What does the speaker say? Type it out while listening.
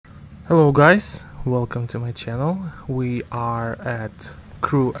Hello guys, welcome to my channel. We are at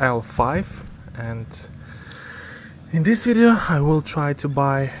Crew L5 and in this video I will try to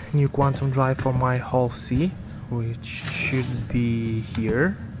buy new quantum drive for my Hull C, which should be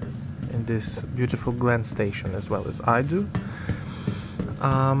here in this beautiful Glen station as well as I do.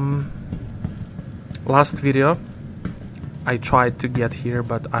 Last video I tried to get here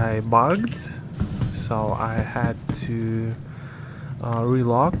but I bugged, so I had to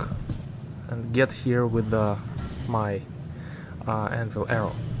relog and get here with my anvil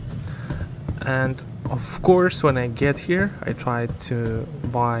arrow. And of course when I get here I tried to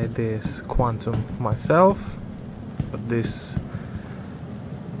buy this quantum myself, but this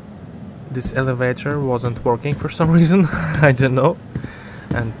elevator wasn't working for some reason. I don't know,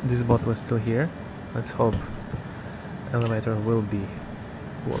 and this bottle is still here. Let's hope elevator will be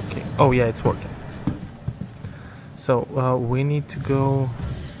working. Oh yeah, it's working. So we need to go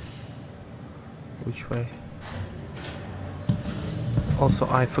which way? Also,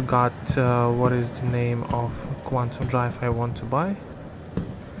 I forgot what is the name of quantum drive I want to buy.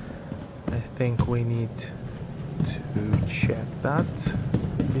 I think we need to check that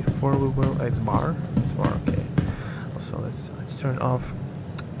before we will. It's bar. It's bar. Okay. Also, let's turn off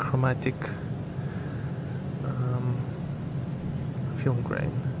chromatic film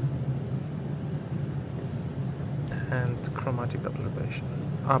grain and chromatic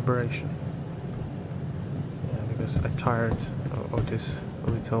aberration. Because I'm tired of this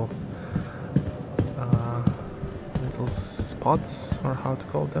little spots, or how to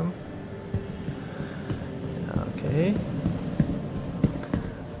call them. Okay.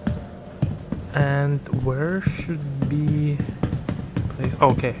 And where should be place?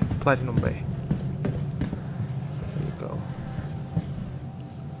 Okay, Platinum Bay. There you go.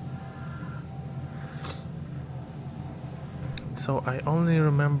 So I only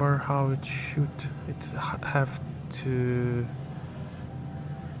remember how it should. It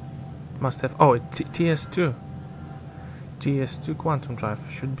must have. Oh, TS2. TS2 quantum drive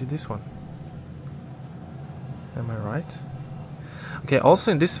should be this one. Am I right? Okay.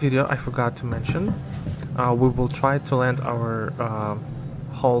 Also in this video, I forgot to mention, we will try to land our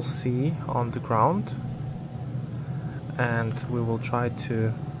Hull C on the ground, and we will try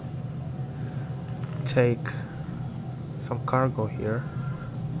to take some cargo here.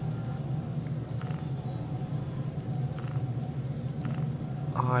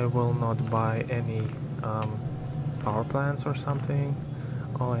 I will not buy any power plants or something.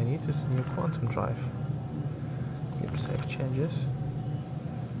 All I need is new quantum drive. Keep save changes.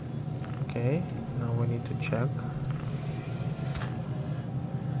 Okay, now we need to check.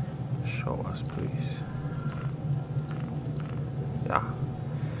 Show us, please. Yeah,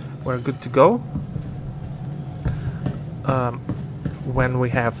 we're good to go. When we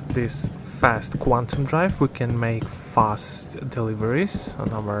have this fast quantum drive, we can make fast deliveries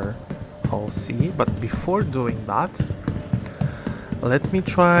on our Hull C. But before doing that, let me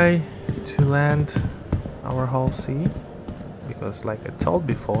try to land our Hull C, because like I told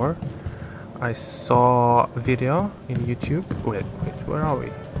before, I saw a video in YouTube. Wait, where are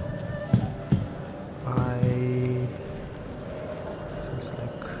we? Seems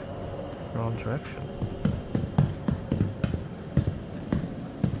like wrong direction.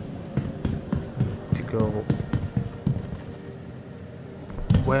 Go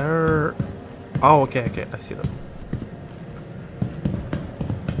where? Oh, okay, I see them.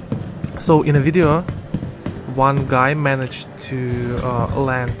 So in a video, one guy managed to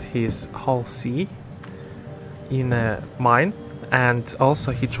land his Hull C in a mine, and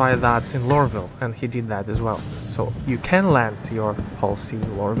also he tried that in Lorville, and he did that as well. So you can land your Hull C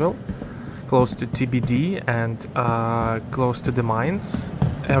in Lorville, close to TBD and close to the mines,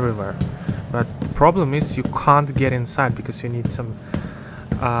 everywhere. But the problem is you can't get inside because you need some.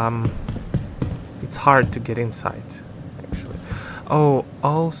 It's hard to get inside, actually. Oh,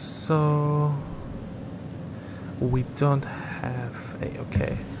 also, we don't have a.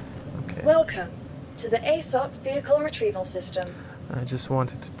 Okay. Welcome to the ASOP vehicle retrieval system. I just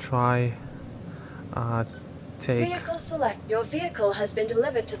wanted to try. Take. Vehicle select. Your vehicle has been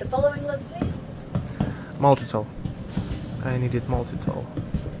delivered to the following location. Multi-tool. I needed multi-tool.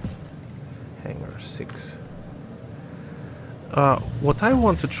 Hangar 6. What I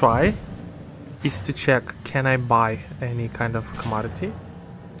want to try is to check, can I buy any kind of commodity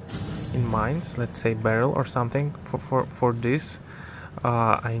in mines, let's say barrel or something. For this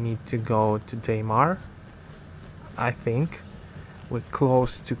I need to go to Daymar. I think we're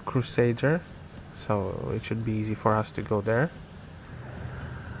close to Crusader, so it should be easy for us to go there.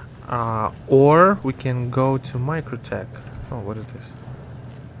 Or we can go to Microtech. Oh, what is this?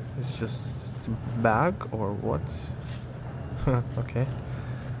 It's just a bag or what? Okay.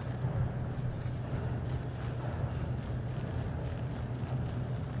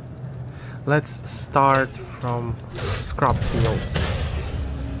 Let's start from scrap fields.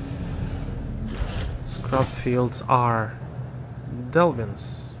 Scrap fields are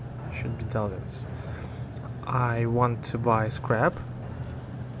delvins. Should be delvins. I want to buy scrap.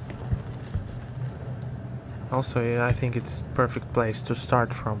 Also, I think it's perfect place to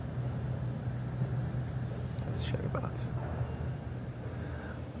start from. Let's check that.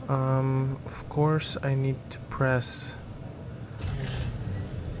 Of course, I need to press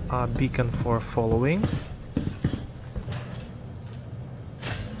a beacon for following.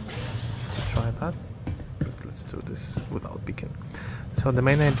 To try that. But let's do this without beacon. So the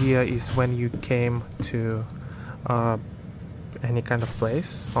main idea is when you came to any kind of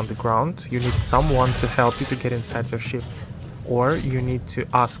place on the ground, you need someone to help you to get inside your ship, or you need to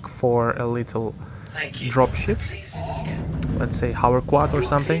ask for a little dropship, let's say hover quad or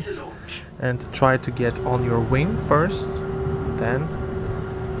something, and try to get on your wing first, then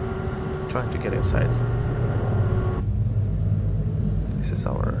trying to get inside. This is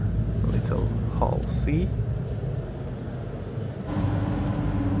our little hull C.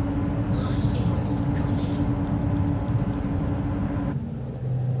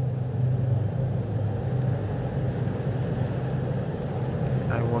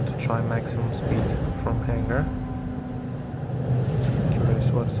 I want to try maximum speed from hangar.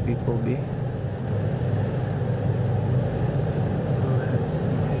 Curious what speed will be. Let's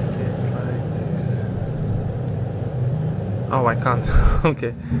make it like this. Oh, I can't.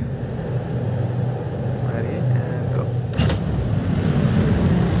 Okay. Ready and go.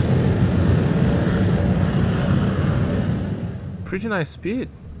 Pretty nice speed.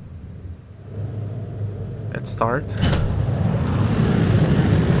 Let's start.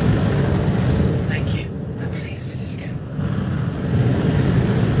 Thank you, and please visit again.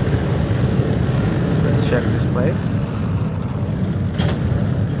 Let's check this place.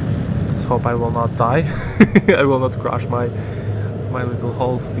 Let's hope I will not die. I will not crash my little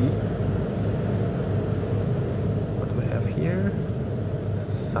hull C. What do we have here?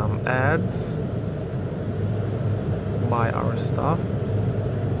 Some ads. Buy our stuff,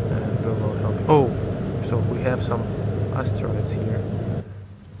 and we will help. Oh, so we have some asteroids here.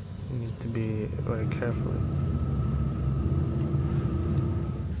 We need to be very careful.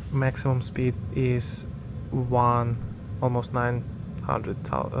 Maximum speed is almost 900.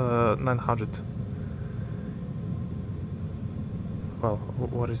 Well,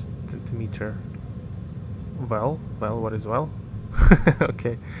 what is the meter? Well, what is well?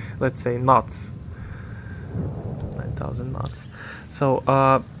 Okay, let's say knots. 9,000 knots. So,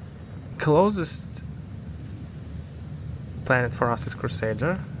 closest planet for us is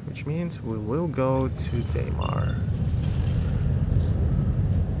Crusader, which means we will go to Daymar.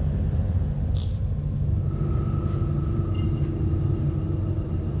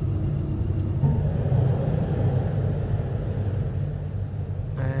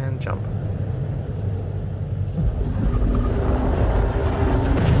 And jump.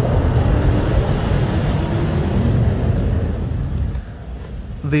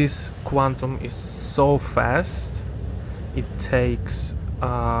 This quantum is so fast. It takes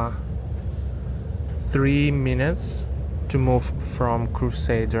 3 minutes to move from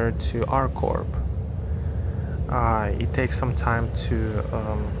Crusader to R-Corp. It takes some time to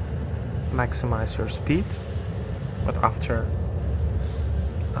maximize your speed, but after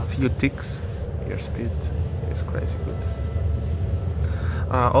a few ticks, your speed is crazy good.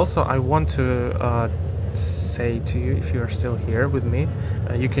 Also, I want to say to you, if you are still here with me,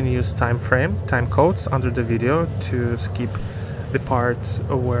 you can use time codes under the video to skip the parts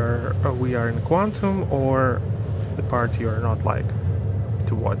where we are in quantum, or the part you are not like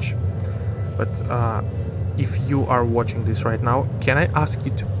to watch. But if you are watching this right now, can I ask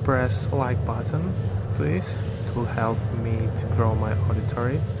you to press like button, please? It will help me to grow my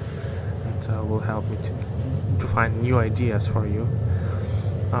auditory, and will help me to find new ideas for you.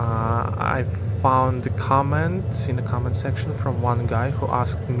 I found a comment in the comment section from one guy who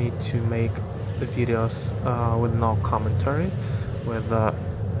asked me to make the videos with no commentary, with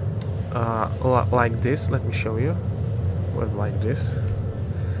like this. Let me show you. With like this.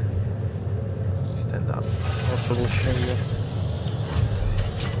 Stand up. Also will show you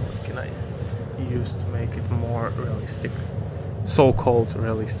what can I use to make it more realistic. So-called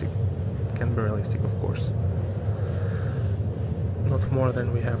realistic. It can be realistic, of course. Not more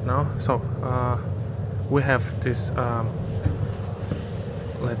than we have now. So we have this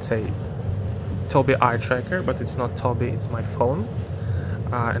let's say Tobii eye tracker, but it's not Tobii, it's my phone.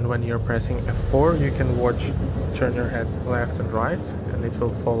 and when you're pressing F4 you can turn your head left and right, and it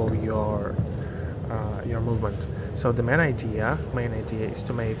will follow your movement. So the main idea is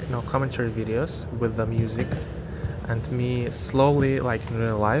to make no commentary videos with the music, and me slowly, like in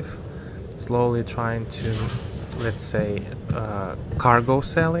real life, slowly trying to, let's say, cargo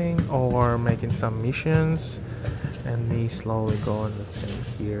selling or making some missions, and me slowly going, let's say,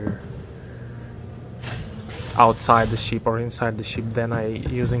 here outside the ship or inside the ship, then I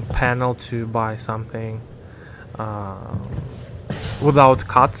using panel to buy something without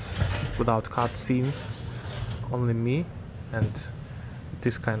cut scenes, only me, and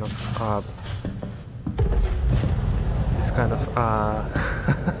this kind of how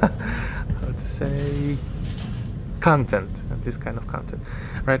to say, content, and this kind of content.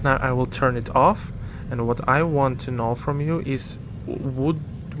 Right now I will turn it off, and what I want to know from you is, would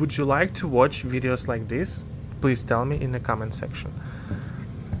you like to watch videos like this? Please tell me in the comment section,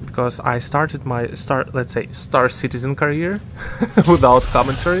 because I started my let's say Star Citizen career without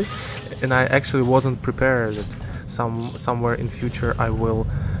commentary, and I actually wasn't prepared that somewhere in future I will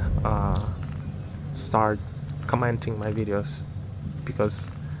start commenting my videos,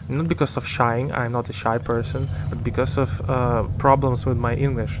 because not because of shying, I'm not a shy person, but because of problems with my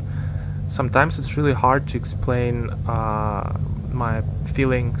English. Sometimes it's really hard to explain my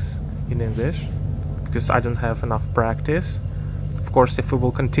feelings in English because I don't have enough practice. Of course, if we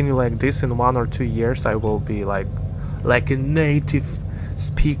will continue like this, in 1 or 2 years I will be like a native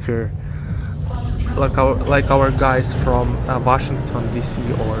speaker, like our guys from Washington DC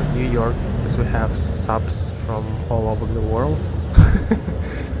or New York, because we have subs from all over the world.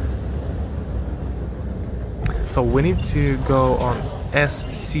 So we need to go on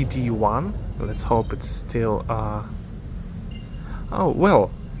SCD1. Let's hope it's still oh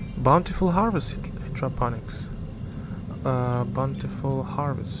well, Bountiful Harvest Hydroponics. Bountiful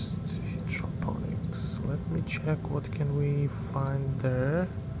Harvest Hydroponics. Let me check what can we find there.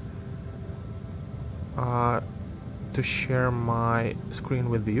 To share my screen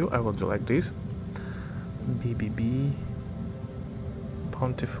with you, I will do like this. BBB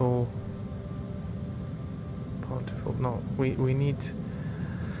Bountiful. No, we need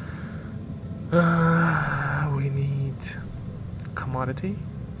commodity,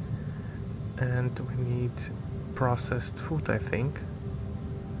 and we need processed food, I think.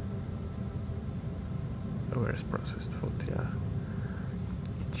 Where's processed food? Yeah,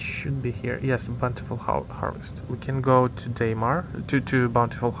 it should be here. Yes, Bountiful Harvest. We can go to Daymar, to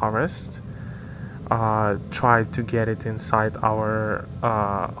Bountiful Harvest, try to get it inside our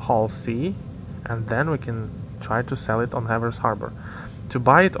Hull C, and then we can try to sell it on Everus Harbor. To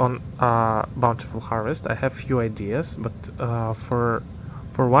buy it on Bountiful Harvest, I have few ideas, but for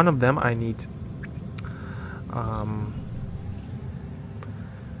one of them I need a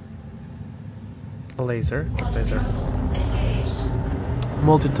laser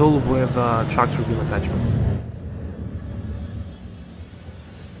multi-tool with tractor beam attachment.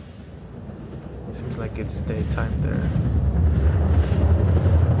 Seems like it's daytime there.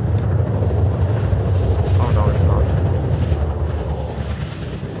 Oh no, it's not.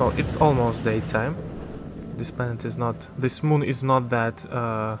 Well, it's almost daytime. This planet is not, this moon is not that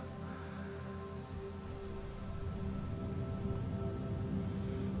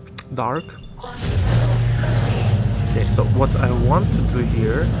dark. Okay, so what I want to do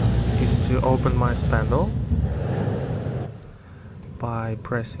here is to open my spindle by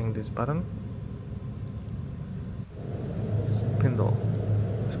pressing this button. Spindle.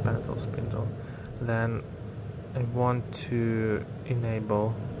 Then I want to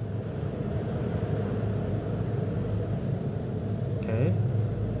enable. Okay.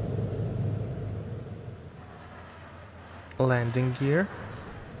 Landing gear.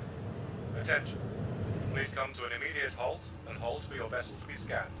 Attention. Please come to an immediate halt and hold for your vessel to be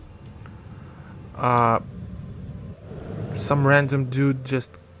scanned. Some random dude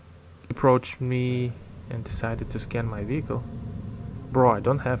just approached me and decided to scan my vehicle. Bro, I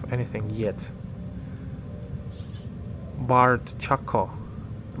don't have anything yet. Bart Chaco.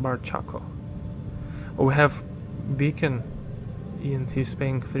 Oh, we have beacon, and he's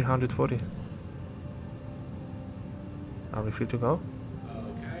paying 340. Are we free to go?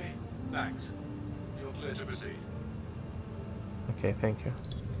 Okay, thanks. You're clear to proceed. Okay, thank you.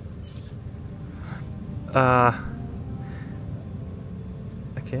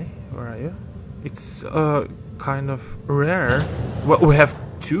 Okay, where are you? It's kind of rare. Well, we have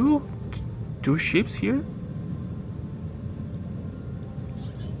two ships here.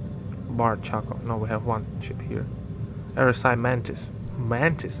 Bar Chaco. No, we have one ship here. RSI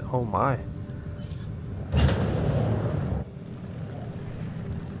Mantis. Oh my.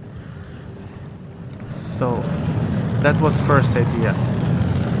 So that was first idea.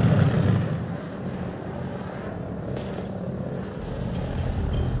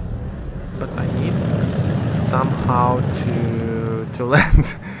 But I need somehow to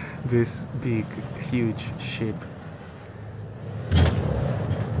land this big, huge ship.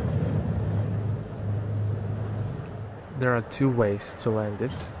 There are two ways to land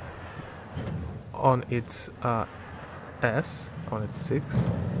it. On its S, on its 6,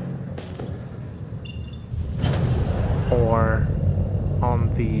 or on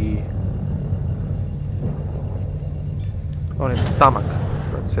its stomach.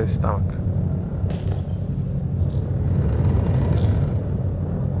 Let's say stomach.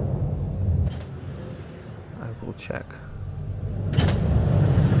 I will check.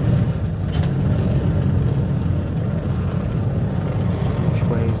 Which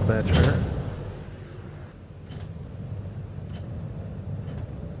way is better?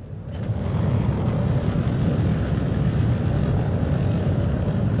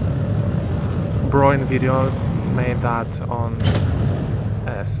 Bro in video made that on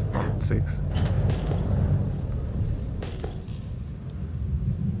S, on 6.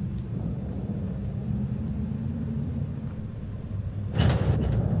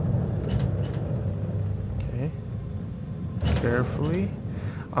 Okay, carefully.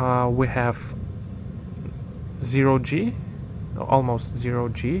 We have 0G, almost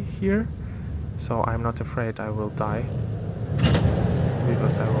 0G here, so I'm not afraid I will die,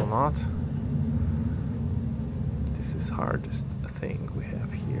 because I will not. This is hardest thing we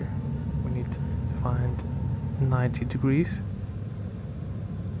have here. We need to find 90 degrees.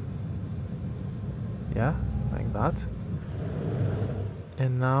 Yeah, like that.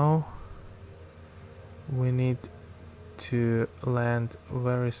 And now we need to land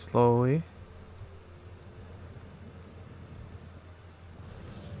very slowly.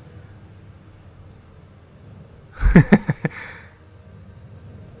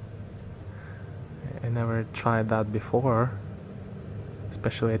 I never tried that before,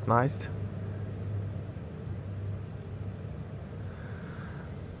 especially at night.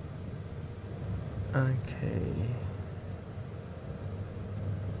 Okay.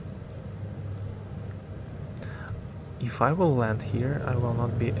 If I will land here, I will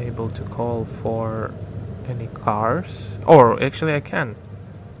not be able to call for any cars. Or actually I can.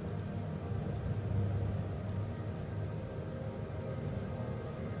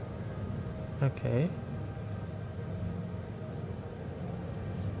 Okay.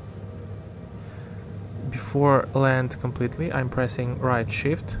 Before land completely, I'm pressing right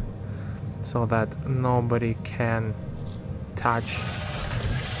shift so that nobody can touch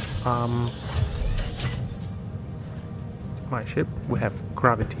my ship. We have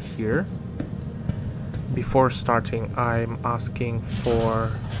gravity here. Before starting, I'm asking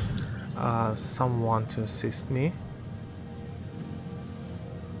for someone to assist me.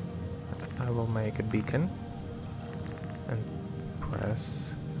 I will make a beacon and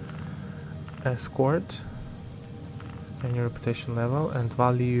press escort and your reputation level and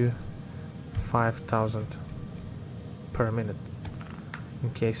value 5,000 per minute.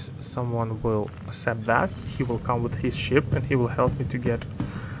 In case someone will accept that, he will come with his ship and he will help me to get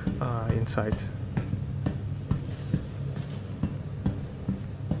inside.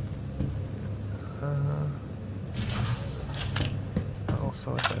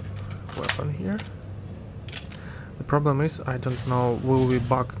 Also I have weapon here. The problem is I don't know, will we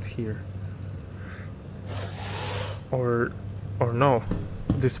bugged here or no.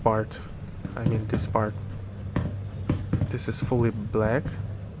 This part, I mean this part, this is fully black,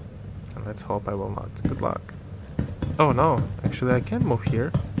 and let's hope I will not. Good luck. Oh no, actually I can move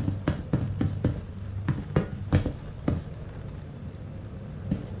here.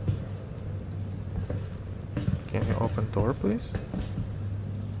 Can you open door please?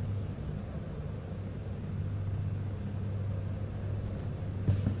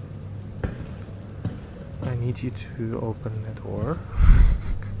 I need you to open the door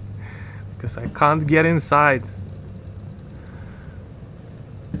because I can't get inside.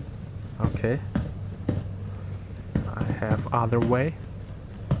 Okay, I have other way.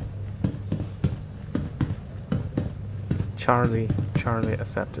 Charlie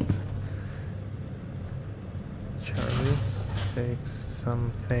accepted. Charlie takes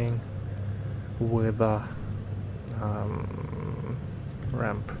something with a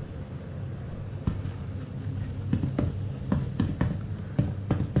ramp.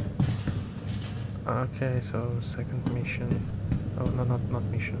 Okay, so second mission. Oh no, not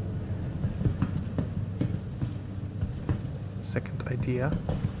mission. Second idea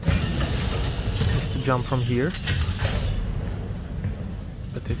is to jump from here,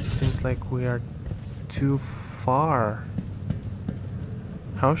 but it seems like we are too far.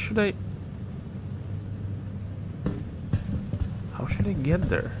 How should I get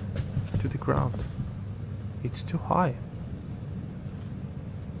there to the ground? It's too high.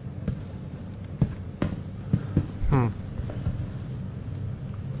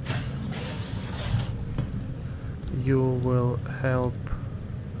 You will help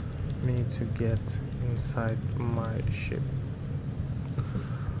me to get inside my ship.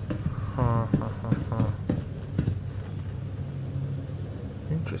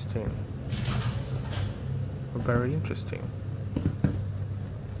 Interesting. Very interesting.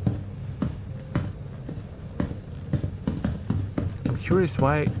 I'm curious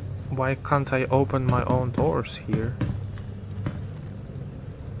why can't I open my own doors here?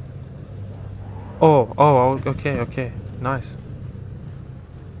 Oh, okay, nice.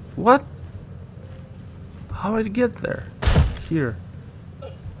 What? How did I get there? Here.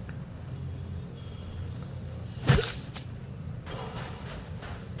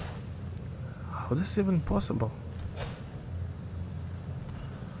 How is this even possible?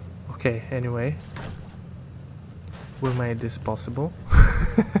 Okay, anyway. We made this possible.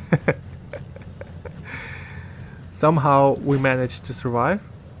 Somehow we managed to survive.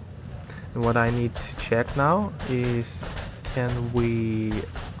 And what I need to check now is, can we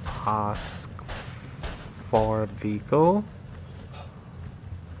ask for a vehicle?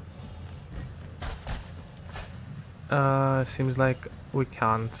 Seems like we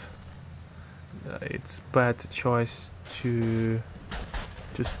can't. It's bad choice to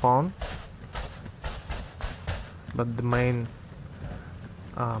spawn. But the main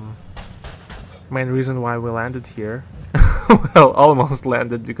reason why we landed here, well, almost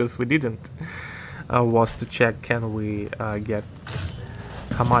landed because we didn't, was to check can we get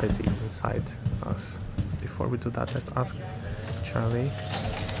commodity inside us. Before we do that, let's ask Charlie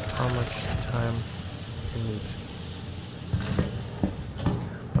how much time we need.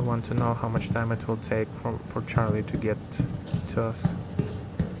 I want to know how much time it will take for Charlie to get to us.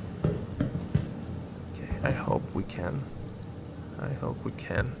 Okay, I hope we can.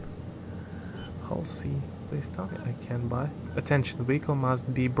 Hull C, please tell me I can buy. Attention, vehicle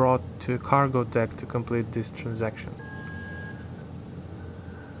must be brought to a cargo deck to complete this transaction.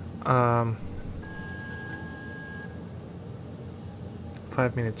 5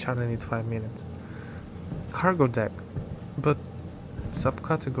 minutes, Charlie needs 5 minutes. Cargo deck, but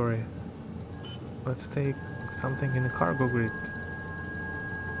subcategory. Let's take something in a cargo grid.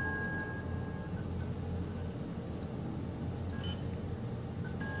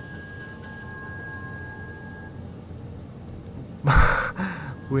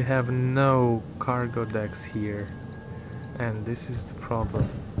 We have no cargo decks here, and this is the problem.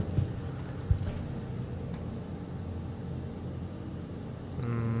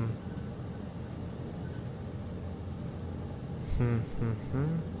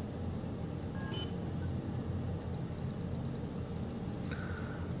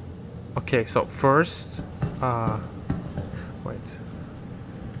 Okay, so first, wait,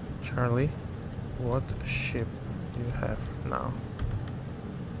 Charlie, what ship do you have now?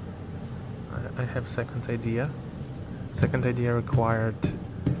 I have second idea. Second idea required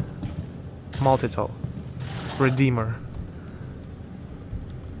multi-tool, Redeemer.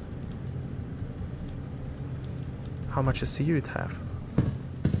 How much SCU it have?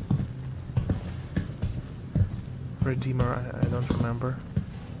 Redeemer, I don't remember.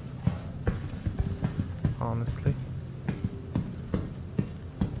 Honestly.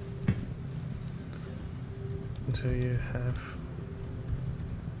 Do you have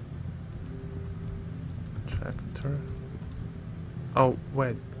tractor? Oh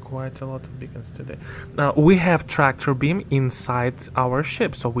wait, quite a lot of beacons today. Now we have tractor beam inside our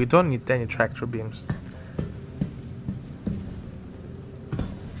ship, so we don't need any tractor beams.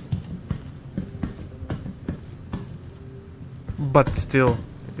 But still,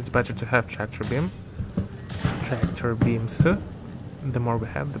 it's better to have tractor beam. Tractor beams. The more we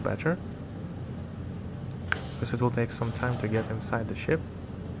have, the better. Because it will take some time to get inside the ship.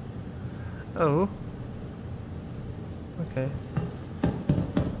 Oh. Okay.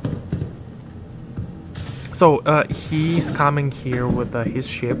 So, he's coming here with his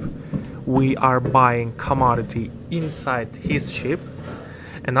ship. We are buying commodity inside his ship.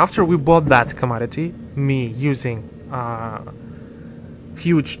 And after we bought that commodity, me using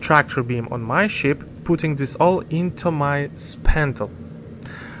huge tractor beam on my ship, putting this all into my spindle.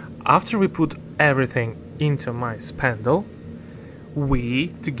 After we put everything into my spindle, we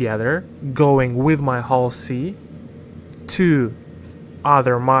together going with my Hull C to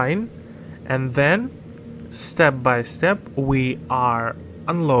other mine, and then step by step we are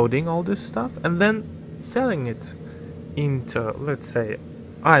unloading all this stuff, and then selling it into, let's say,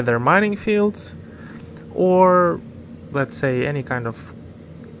 either mining fields or, let's say, any kind of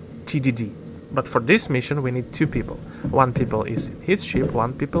TDD. But for this mission we need 2 people. 1 people is in his ship,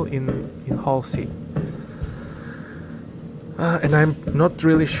 1 people in Hull C. And I'm not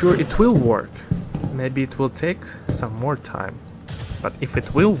really sure it will work. Maybe it will take some more time. But if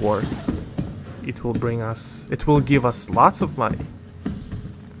it will work, it will give us lots of money.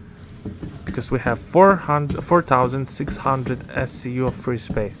 Because we have 4,600 SCU of free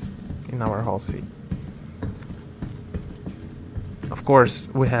space in our Hull C. Of course,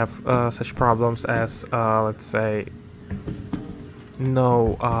 we have such problems as, let's say,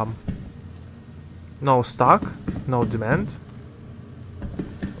 no stock, no demand,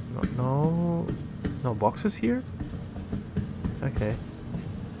 no boxes here. Okay,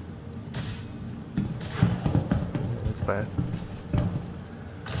 that's bad.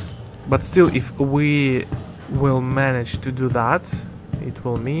 But still, if we will manage to do that, it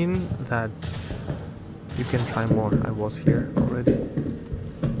will mean that you can try more. I was here already,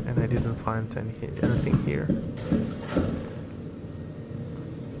 and I didn't find anything here.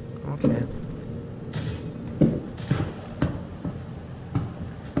 Okay.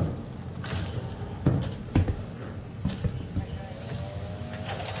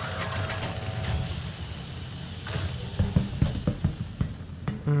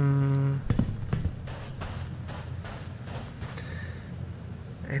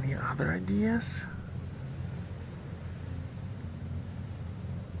 Any other ideas?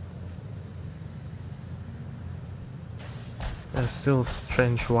 It's still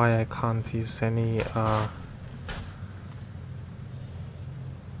strange why I can't use any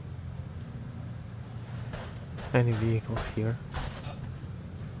vehicles here.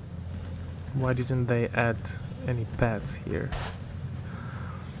 Why didn't they add any pads here?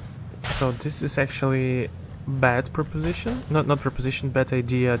 So this is actually bad proposition, not proposition, bad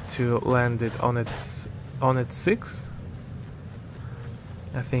idea to land it on its 6.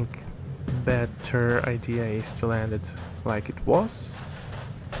 I think better idea is to land it like it was,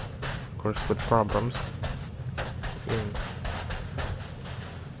 of course with problems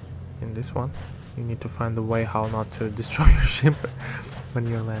in this one. You need to find a way how not to destroy your ship when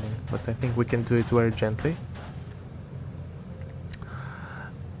you're landing, but I think we can do it very gently.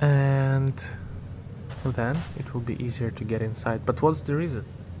 And then it will be easier to get inside. But what's the reason?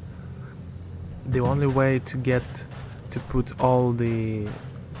 The only way to put all the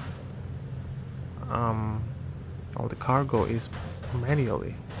cargo is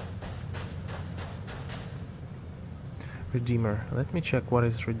manually. Redeemer. Let me check what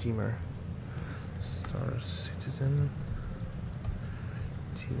is Redeemer. Star Citizen.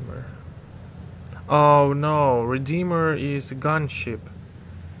 Redeemer. Oh no, Redeemer is a gunship.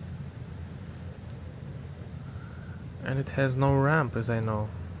 And it has no ramp, as I know.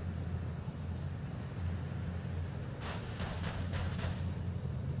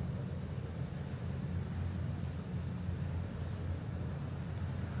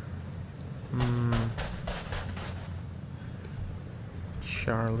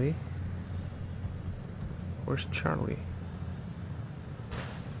 Charlie? Where's Charlie?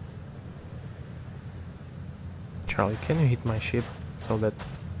 Charlie, can you hit my ship so that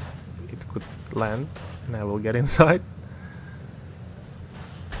it could land and I will get inside?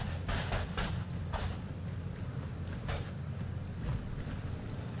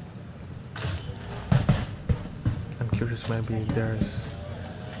 I'm curious, maybe there's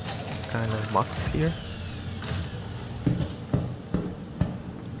kind of box here.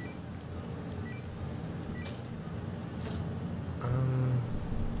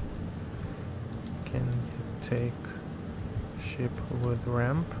 Can you take ship with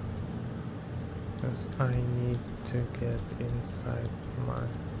ramp? Because I need to get inside my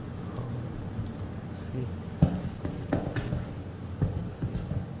sea.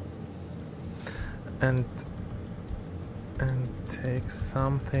 And take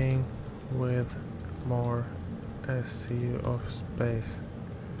something with more SCU of space.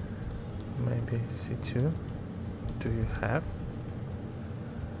 Maybe C2. Do you have?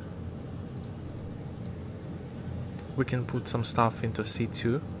 We can put some stuff into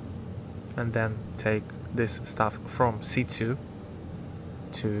C2 and then take this stuff from C2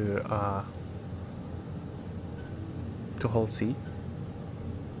 to Hull C.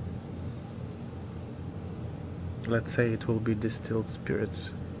 Let's say it will be distilled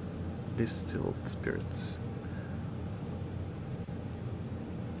spirits.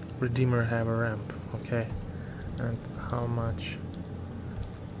 Redeemer have a ramp, okay. And how much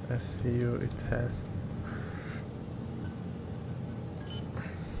SCU it has?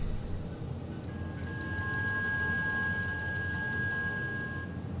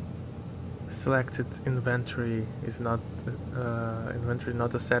 Selected inventory is not inventory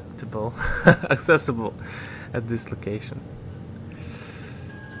not acceptable accessible at this location.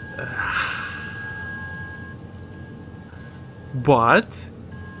 But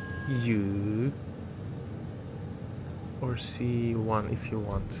you or C1 if you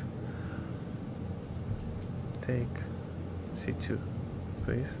want. Take C2,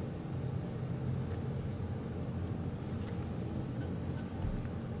 please.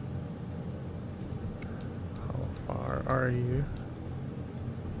 How far are you?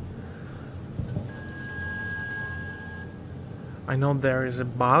 I know there is a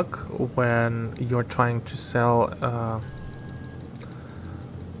bug when you're trying to sell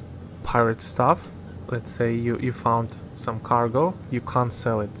pirate stuff. Let's say you found some cargo, you can't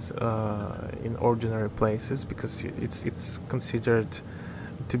sell it in ordinary places because it's considered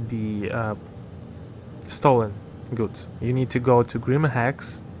to be stolen goods. You need to go to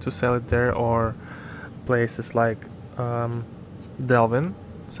Grimhex to sell it there, or places like Delvin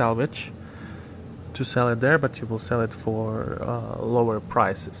Salvage to sell it there, but you will sell it for lower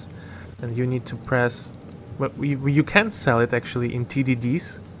prices. And you need to press, well, you can sell it actually in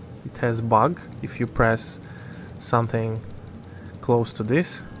TDDs. It has bug. If you press something close to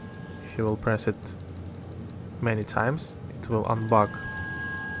this, if you will press it many times, it will unbug.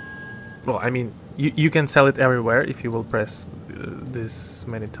 Well, I mean, you can sell it everywhere if you will press this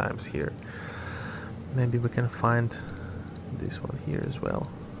many times here. Maybe we can find this one here as well.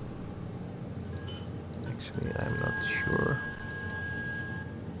 Actually, I'm not sure.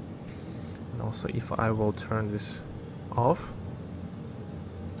 And also, if I will turn this off,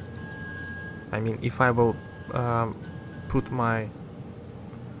 I mean, if I will put my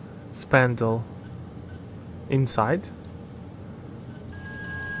spindle inside,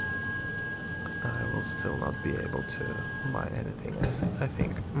 I will still not be able to buy anything, I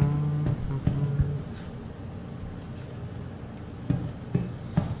think.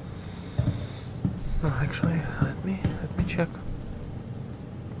 No, actually, let me check.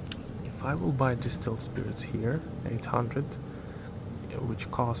 If I will buy distilled spirits here, 800, which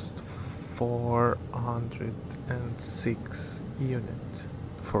cost 406 unit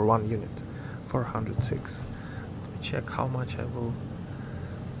for 1 unit, 406. Let me check how much I will,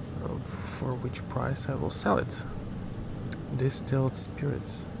 for which price I will sell it. Distilled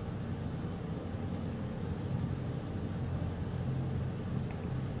spirits.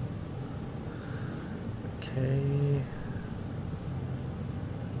 Okay.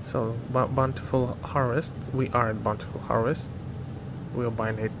 So Bountiful Harvest. We are at Bountiful Harvest. We'll buy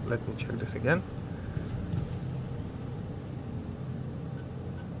it. Let me check this again.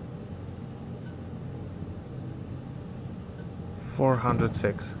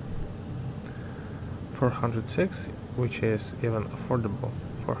 $406, which is even affordable.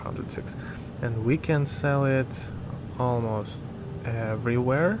 406, and we can sell it almost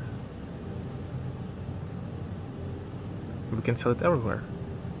everywhere. We can sell it everywhere.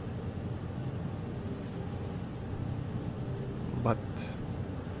 But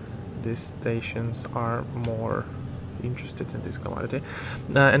these stations are more interested in this commodity,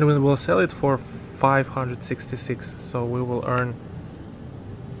 and we will sell it for 566, so we will earn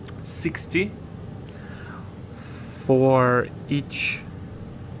 60 for each,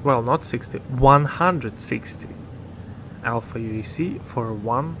 well, not 60, 160 alpha UEC for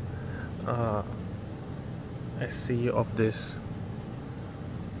one SC of this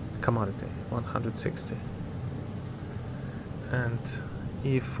commodity. 160. And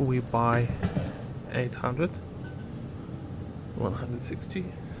if we buy 800, 160,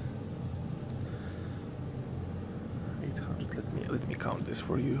 800, let me count this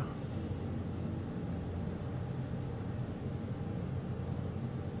for you.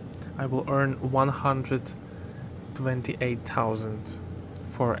 I will earn 128,000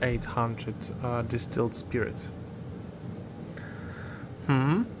 for 800 distilled spirits.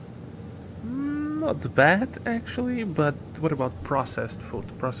 Not bad actually, but what about processed food?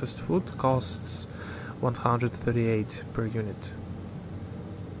 Processed food costs 138 per unit,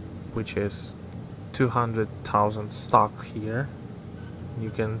 which is 200,000 stock here. You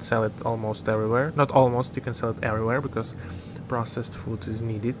can sell it almost everywhere. Not almost, you can sell it everywhere because processed food is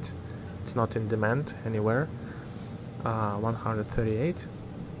needed. It's not in demand anywhere. 138,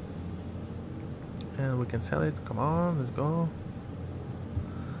 and we can sell it. Come on, let's go.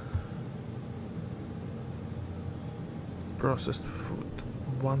 Processed food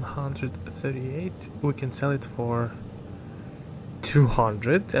 138, we can sell it for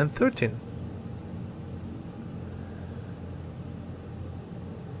 213.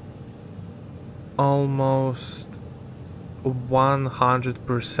 Almost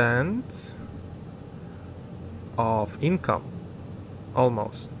 100%. of income,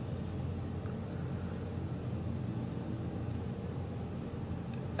 almost.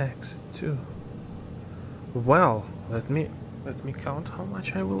 X2. Well, let me count how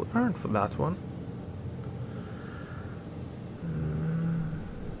much I will earn for that one.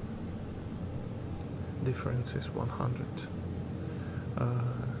 Difference is 100.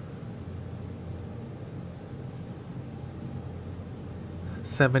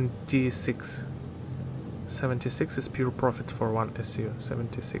 76. 76 is pure profit for one SU.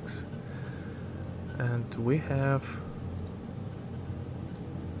 76. And we have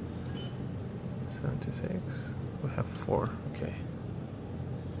 76. We have 4. Okay.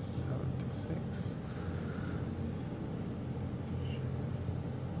 76.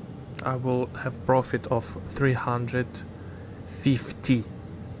 I will have profit of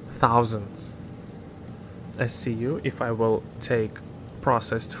 350,000 SCU if I will take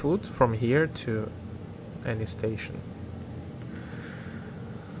processed food from here to any station.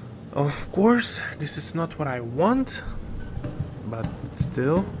 Of course, this is not what I want, but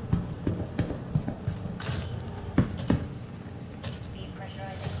still.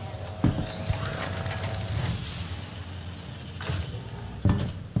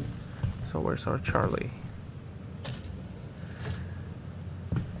 So where's our Charlie?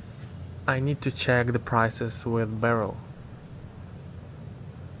 I need to check the prices with Beryl.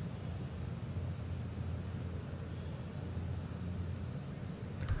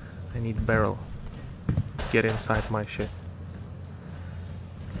 I need Beryl to get inside my ship.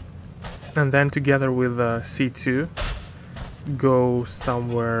 And then together with C2 go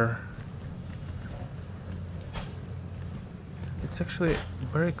somewhere. It's actually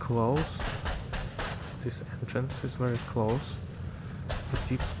very close. This entrance is very close, but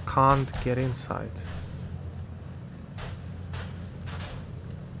you can't get inside.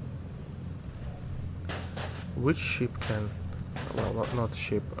 Which ship can? Well, not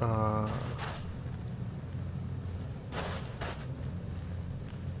ship. Oh,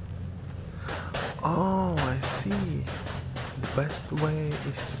 I see. The best way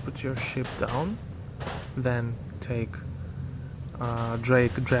is to put your ship down, then take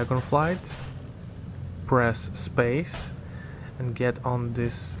Dragonflight, press space, and get on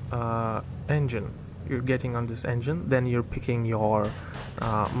this engine. You're getting on this engine, then you're picking your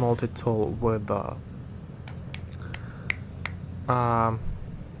multi-tool with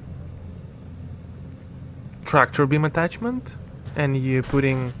tractor beam attachment, and you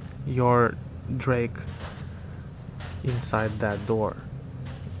putting your Drake inside that door.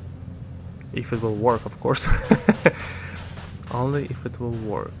 If it will work, of course. Only if it will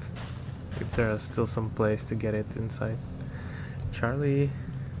work. If there is still some place to get it inside. Charlie,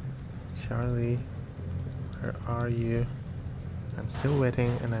 Charlie, where are you? I'm still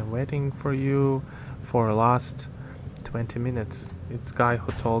waiting, and I'm waiting for you for the last 20 minutes. It's guy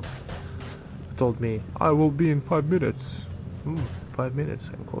who told me I will be in 5 minutes. 5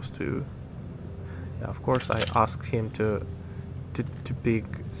 minutes. I'm close to. Yeah, of course I asked him to pick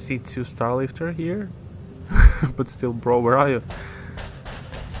C2 Starlifter here. But still, bro, where are you?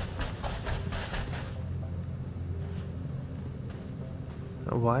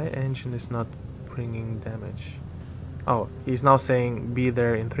 Why engine is not bringing damage? Oh, he's now saying be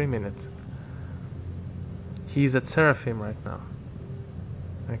there in 3 minutes. He's at Seraphim right now.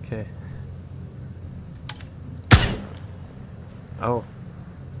 Okay. Oh.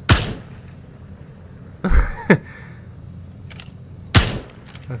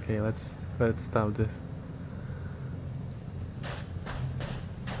 Okay, let's stop this.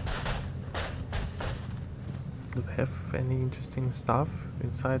 Do we have any interesting stuff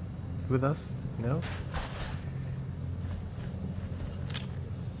inside with us? No?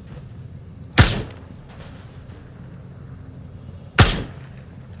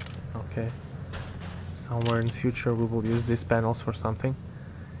 Okay. Somewhere in the future we will use these panels for something.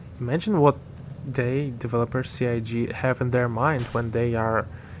 Imagine what developers CIG have in their mind when they are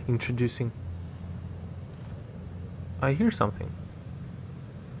introducing. I hear something.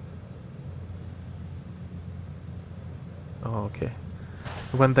 Oh, okay.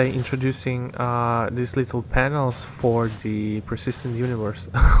 When they introducing these little panels for the persistent universe.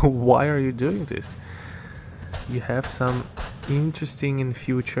 Why are you doing this? You have some interesting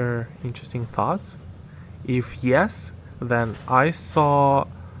thoughts? If yes, then I saw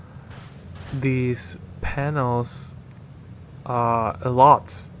these panels a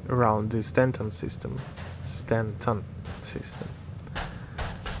lot around the Stanton system.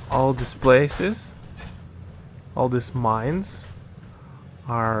 All these places, all these mines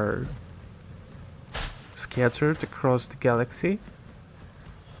are scattered across the galaxy,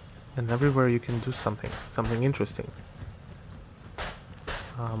 And everywhere you can do something interesting.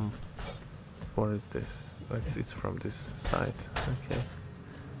 What is this? It's from this side. Okay.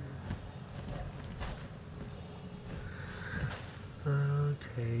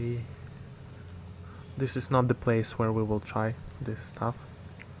 Okay. This is not the place where we will try this stuff.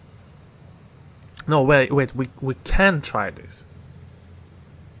 No, wait, we can try this.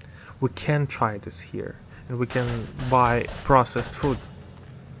 We can try this here. And we can buy processed food.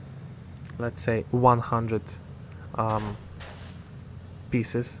 Let's say 100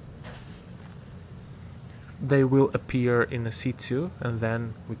 pieces. They will appear in a C2 and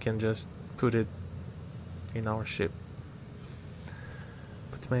then we can just put it in our ship.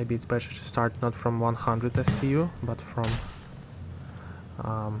 But maybe it's better to start not from 100 SCU, but from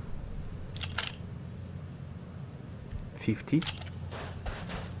 50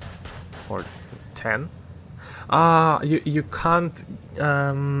 or 10. You can't.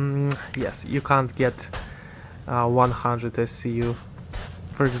 Yes, you can't get 100 SCU.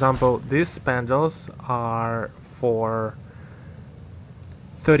 For example, these spandrels are for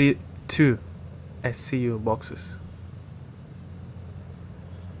 32 SCU boxes.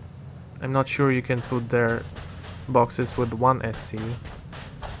 I'm not sure you can put their boxes with 1 SCU.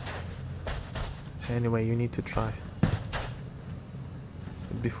 Anyway, you need to try.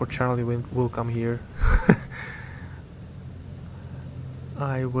 Before Charlie will come here,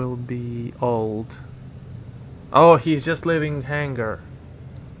 I will be old. Oh, he's just leaving hangar.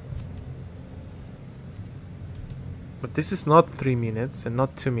 But this is not 3 minutes and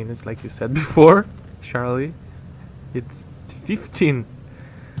not 2 minutes like you said before, Charlie. It's 15.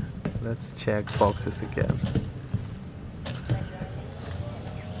 Let's check boxes again.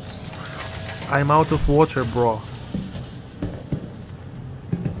 I'm out of water, bro.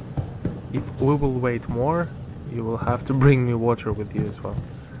 If we will wait more, you will have to bring me water with you as well.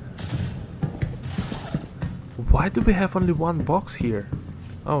 Why do we have only 1 box here?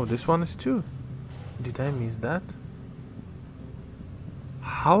 Oh, this one is 2. Did I miss that?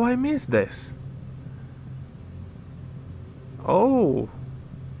 How I missed this? Oh,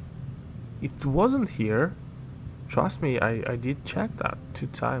 it wasn't here. Trust me, I did check that 2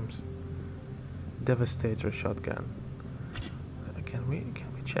 times. Devastator shotgun. Can we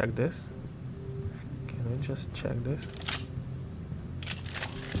check this? Can we just check this?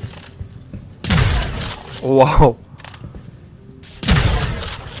 Wow.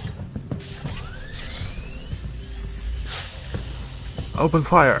 Open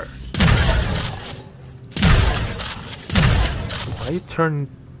fire. Why are you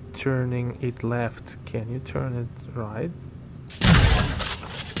turning it left? Can you turn it right?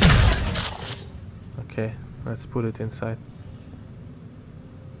 Okay, let's put it inside.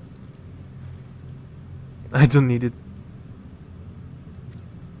 I don't need it.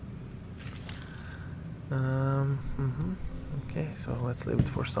 Okay, so let's leave it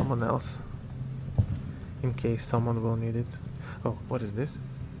for someone else. In case someone will need it. Oh, what is this?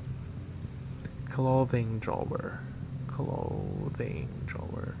 Clothing drawer. Clothing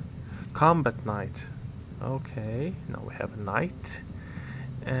drawer. Combat knight. Okay, now we have a knight.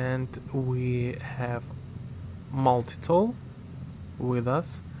 And we have multi-tool with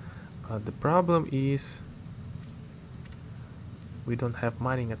us. But the problem is we don't have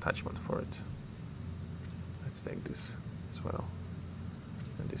mining attachment for it. Let's take this as well.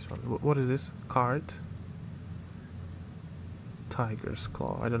 And this one. What is this? Card. Tiger's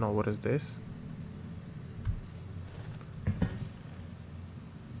claw. I don't know what is this.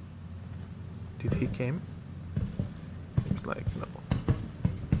 Did he came? Seems like no.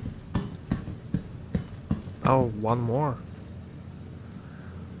 Oh, one more.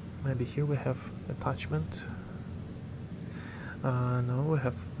 Maybe here we have attachment. No, we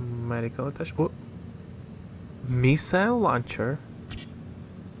have medical attachment. Oh. Missile launcher.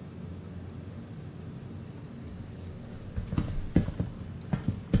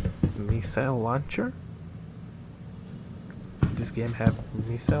 Missile launcher? Does this game have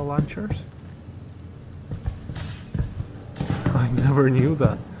missile launchers? I never knew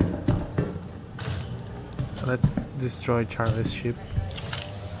that. Let's destroy Charlie's ship.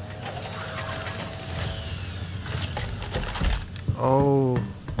 Oh,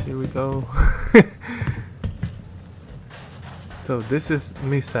 here we go. So this is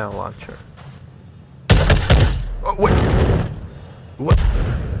missile launcher. Oh wait! What?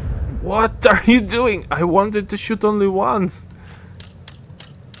 What are you doing? I wanted to shoot only once.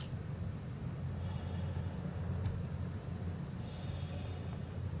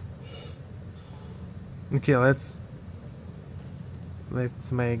 Okay, let's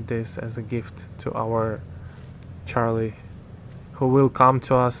make this as a gift to our Charlie, who will come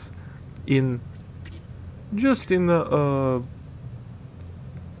to us in just in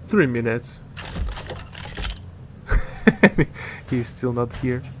 3 minutes. He's still not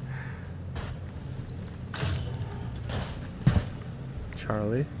here.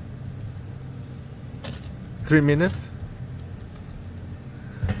 Charlie. 3 minutes.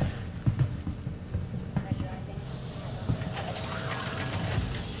 Pressurizing.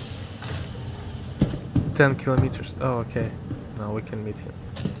 10 kilometers. Oh, okay. Now we can meet him.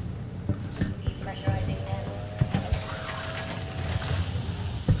 Pressurizing now.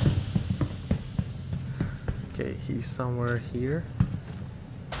 Okay, he's somewhere here.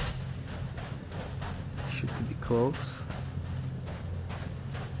 Should be close.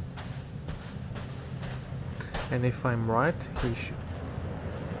 And if I'm right, he should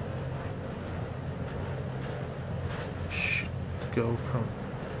go from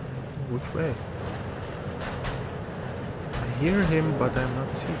which way? I hear him, but I'm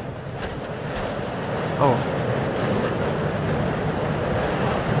not seeing him. Oh.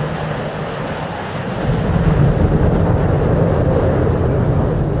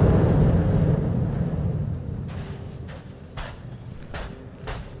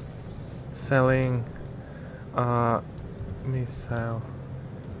 Selling missile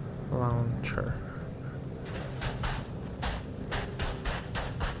launcher.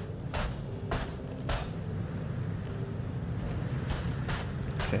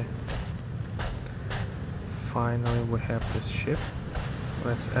 Okay. Finally we have this ship.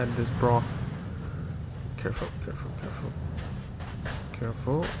 Let's add this bro. Careful, careful, careful.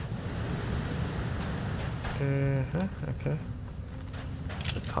 Careful. Okay.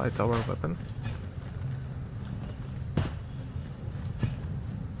 Let's hide our weapon.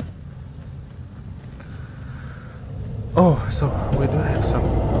 Oh, so we do have some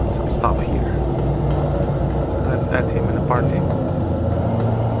stuff here. Let's add him in the party.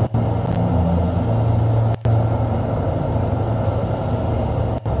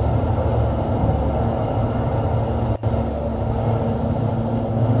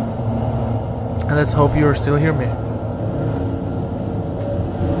 And let's hope you still hear me.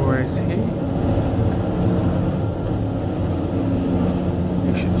 Where is he?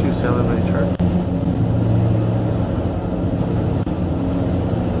 You should use elevator.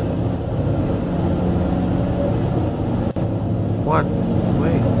 What?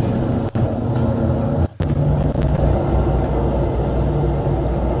 Wait.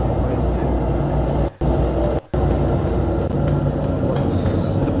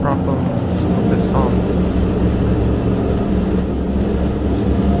 What's the problem with the sound?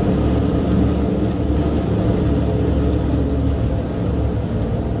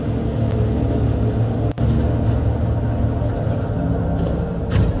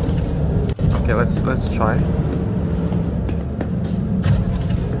 Okay, let's try.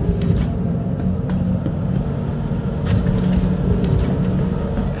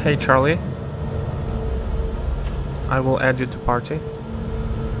 Hey Charlie, I will add you to party.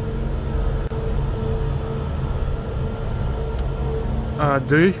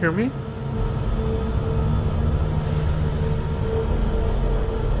 Do you hear me?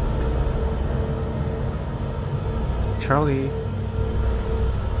 Charlie.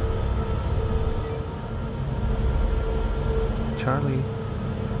 Charlie.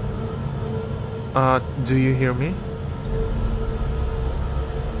 Do you hear me?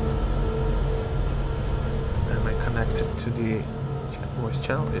 Am I connected to the voice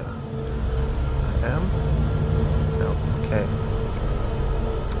channel? Yeah. I am. No. Okay.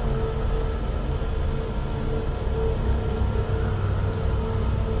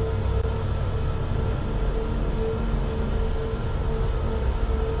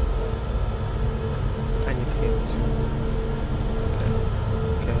 I need him to.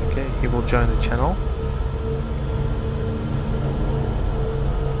 Okay. He will join the channel.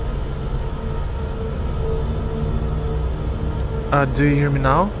 Do you hear me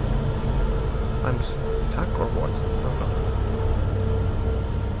now? I'm stuck or what? Don't know.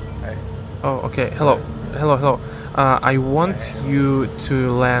 Hey. Oh, okay. Hello. Hello. I want you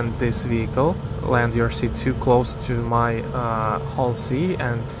to land this vehicle. Land your C2 close to my hull C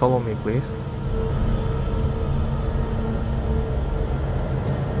and follow me, please.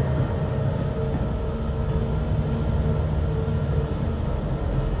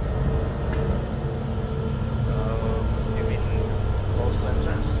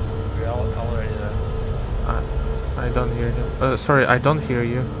 I don't hear him. Sorry, I don't hear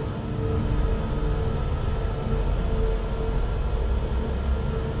you.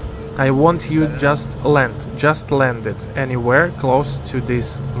 I want you just land it anywhere close to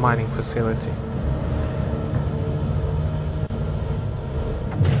this mining facility.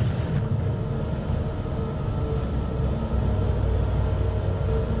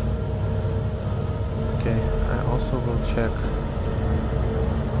 check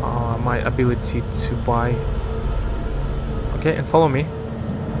my ability to buy. Okay, and follow me. Yeah,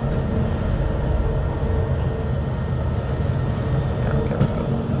 okay, let's go.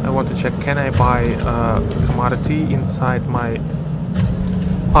 I want to check, can I buy commodity inside my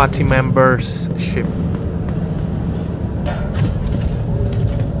party member's ship?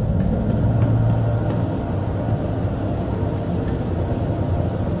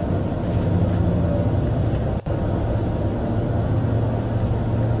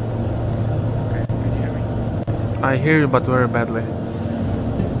 I hear you, but very badly.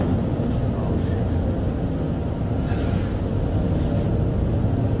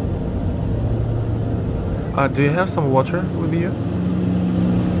 Do you have some water with you?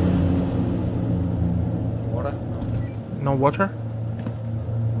 Water? No water?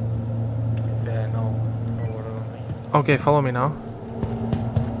 Yeah, no water on me. Okay, follow me now.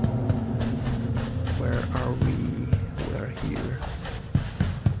 Where are we? We're here.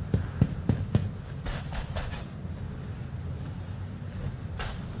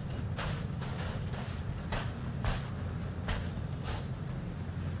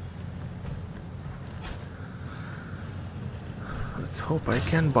 Let's hope I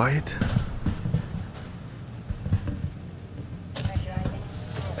can buy it.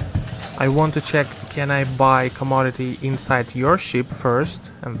 I want to check, can I buy commodity inside your ship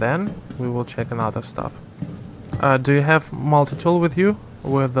first, and then we will check another stuff. Do you have multi-tool with you?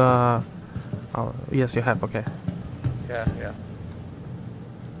 With oh, yes, you have. Okay. Yeah.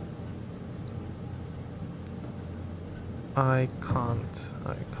 I can't.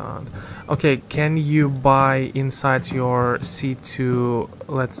 Okay, can you buy inside your C2,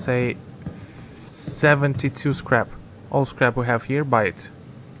 let's say 72 scrap? All scrap we have here, buy it.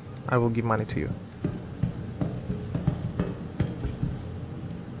 I will give money to you.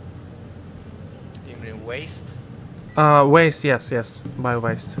 You mean waste? Waste, yes, buy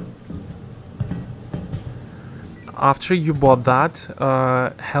waste. After you bought that,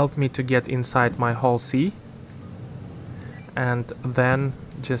 help me to get inside my hull C. And then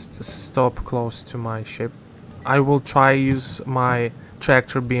just stop close to my ship. I will try use my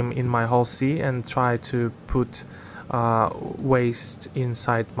tractor beam in my hull C and try to put waste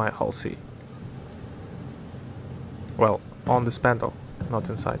inside my hull C. Well, on the spindle, not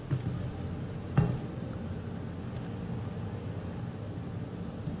inside.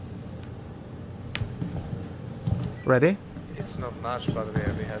 Ready? It's not much, but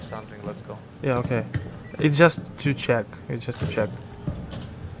we have something. Let's go. Yeah, okay. It's just to check.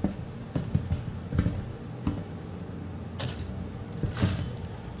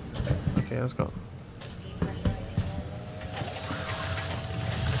 Okay, let's go.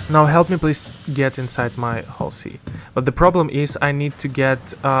 Now help me please get inside my hull C. But the problem is I need to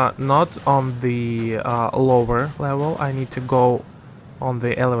get not on the lower level, I need to go on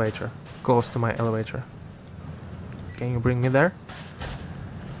the elevator, close to my elevator. Can you bring me there?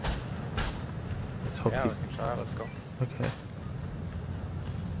 Let's hope Yeah, we he's... can try. Let's go. Okay.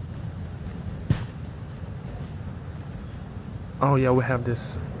 Oh yeah, we have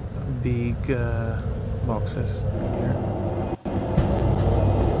this big boxes here.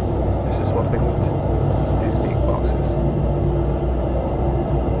 This is what we need. These big boxes.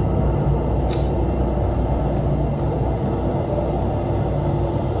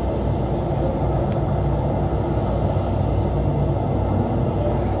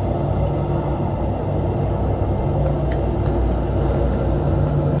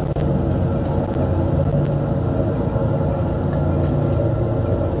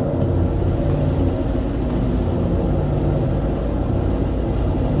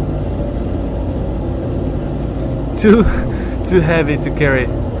 Too heavy to carry.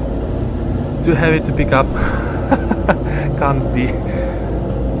 Too heavy to pick up. Can't be.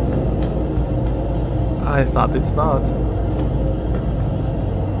 I thought it's not.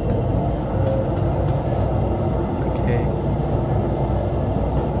 Okay.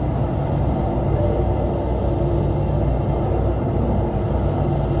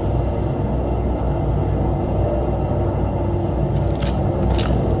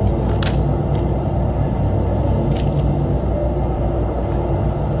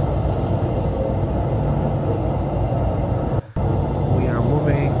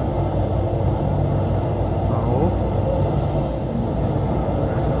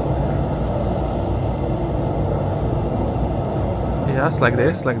 Like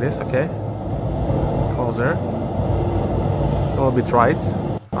this, okay. Closer. A little bit right.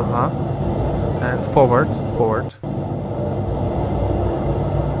 And forward.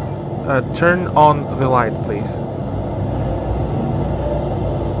 Turn on the light, please.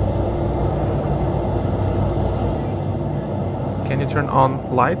 you turn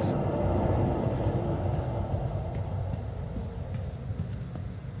on lights?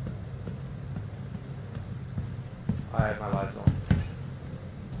 I have my lights on.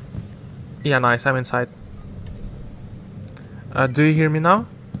 Yeah, nice. I'm inside. Do you hear me now?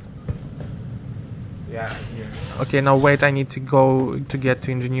 Yeah, I can hear. Okay, now wait. I need to go to get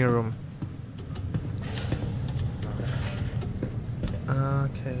to engineer room.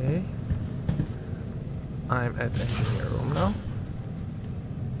 Okay. I'm at engineer room now.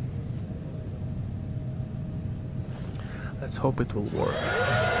 Let's hope it will work.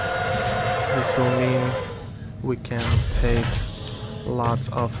 This will mean we can take lots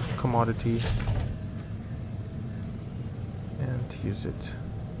of commodity and use it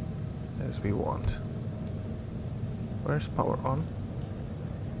as we want. Where's power on?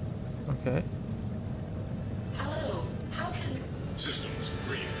 Okay. Hello, how can... Systems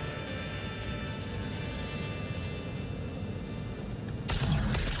green.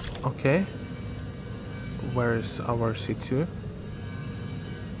 Okay. Where is our C2?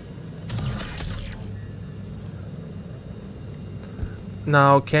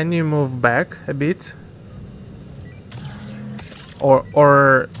 Now, can you move back a bit?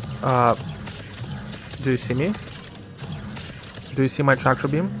 Or do you see me? Do you see my tractor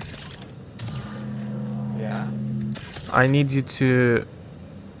beam? Yeah. I need you to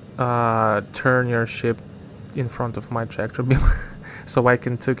turn your ship in front of my tractor beam, so I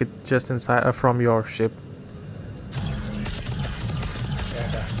can take it just inside from your ship.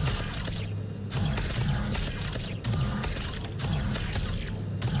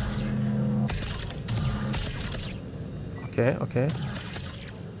 Okay, okay.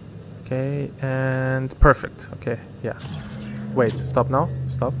 Okay, and perfect. Okay, yeah. Wait, stop now.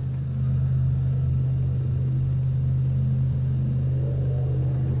 Stop.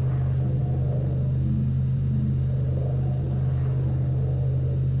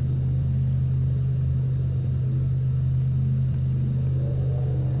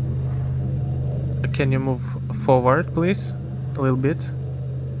 Can you move forward, please? A little bit.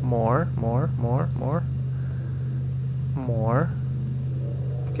 More.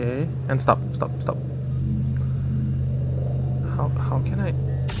 Okay, and stop. How can I...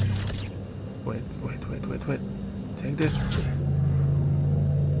 Wait. Take this.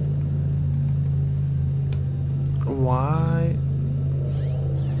 Why...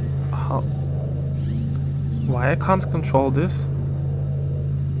 How... Why I can't control this?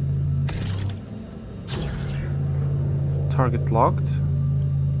 Target locked.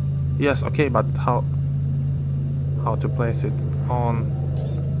 Yes, okay, but how to place it on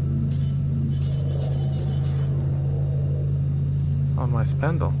my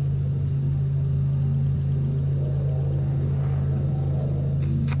spindle?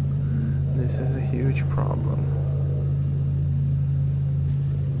 This is a huge problem.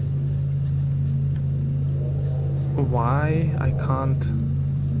 Why I can't...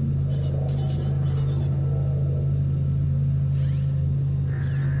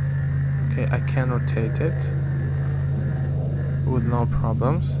 Okay, I can rotate it with no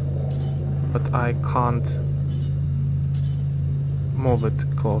problems, but I can't move it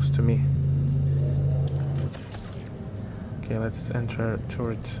close to me. Okay, let's enter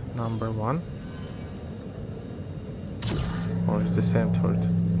turret number 1. Or it's the same turret.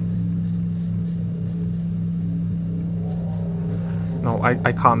 No,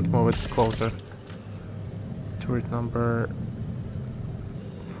 I can't move it closer. Turret number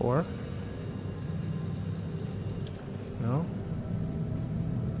 4. No.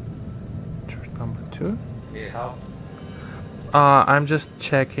 Turret number 2. Need help? I'm just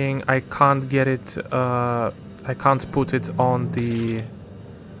checking. I can't get it. I can't put it on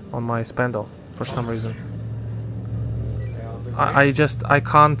my spindle for some reason. I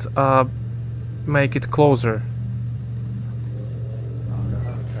can't make it closer.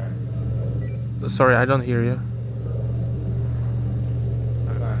 Sorry, I don't hear you.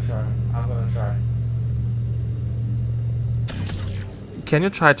 I'm gonna try. Can you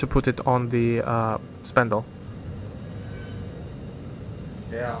try to put it on the spindle?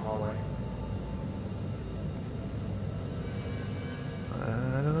 Yeah, I'm on my way.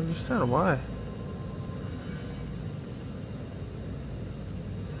 I don't understand why.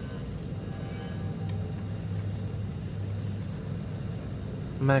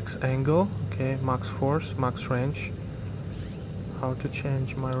 Max angle, okay, max force, max range. How to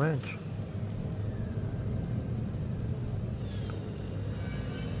change my range?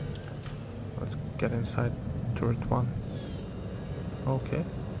 Let's get inside turret 1. Okay.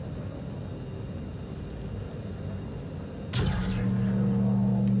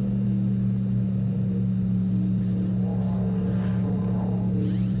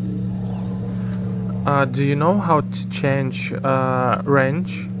 Do you know how to change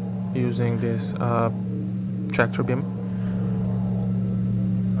range using this tractor beam?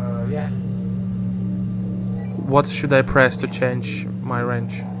 Yeah. What should I press to change my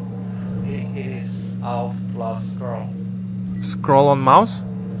range? It is Alt plus scroll. Scroll on mouse?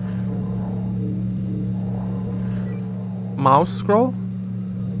 Mouse scroll?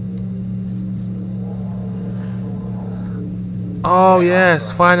 Oh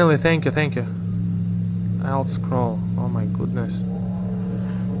yes, finally, thank you, thank you. Alt scroll, oh my goodness.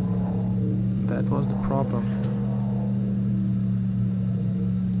 That was the problem.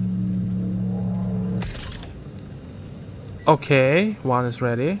 Okay, one is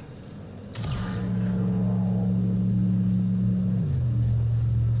ready.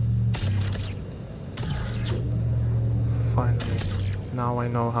 Finally, now I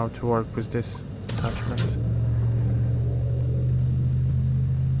know how to work with this attachment.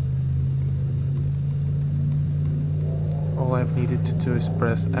 All I've needed to do is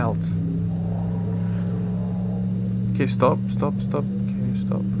press Alt. Okay, stop. Can you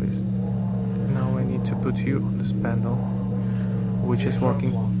stop, please? Now I need to put you on the spindle, which is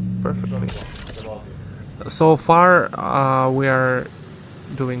working perfectly. So far, we are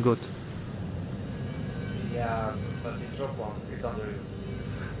doing good. Yeah, but the drop one is under you.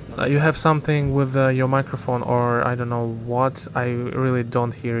 You have something with your microphone, or I don't know what. I really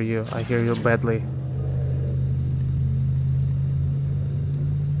don't hear you. I hear you badly.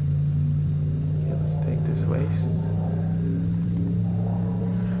 Okay, let's take this waste.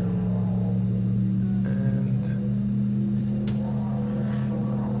 And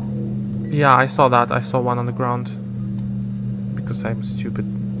yeah, I saw that. I saw one on the ground because I'm stupid.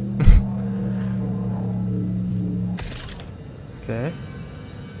 Okay.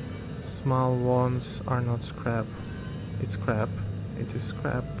 Small ones are not scrap. It's scrap. It is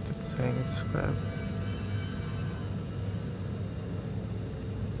scrap. It's saying it's scrap.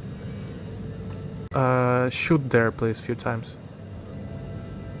 Shoot there, please, a few times.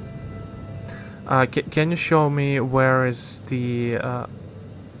 Can you show me where is the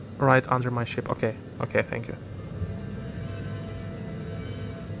right under my ship? Okay, okay, thank you.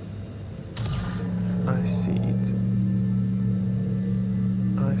 I see it.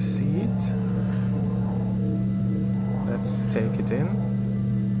 I see it. Let's take it in.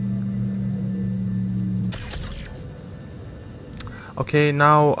 Okay,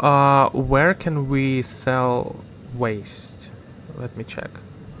 now where can we sell waste? Let me check.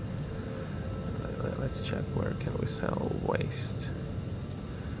 Let's check where can we sell waste.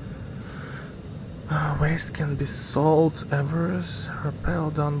 Waste can be sold Everus,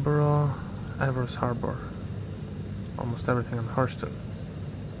 Rappel, Dunborough, Everus Harbor. Almost everything in Hurston.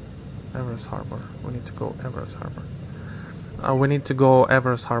 Everus Harbor. We need to go Everus Harbor. We need to go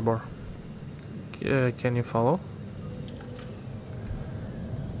Everus Harbor. Can you follow?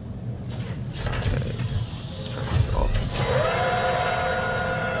 Okay, let's turn this off.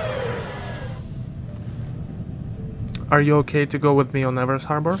 Are you okay to go with me on Everus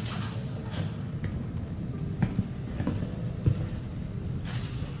Harbor?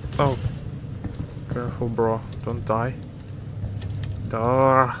 Oh, careful, bro. Don't die.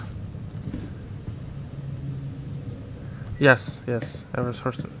 Duh. Yes, yes, Everus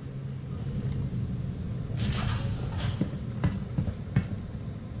Hurston.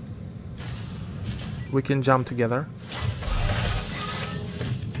 We can jump together.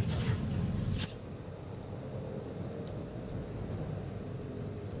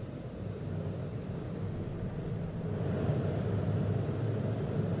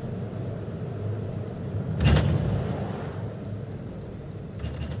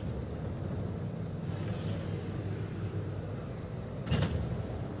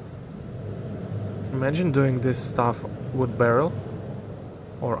 Imagine doing this stuff with barrel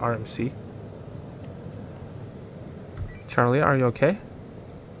or RMC. Charlie, are you okay?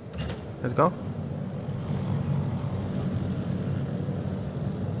 Let's go.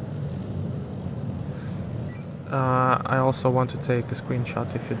 I also want to take a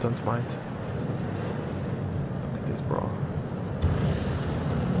screenshot if you don't mind. Look at this, bro.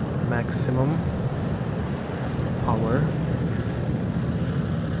 Maximum power.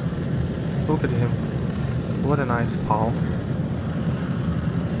 Look at him. What a nice pal.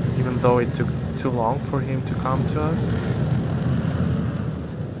 Even though it took too long for him to come to us,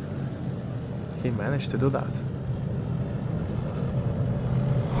 he managed to do that.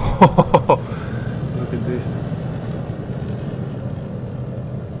 Look at this.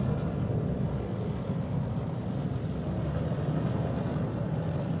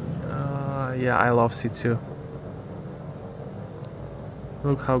 Yeah, I love C2.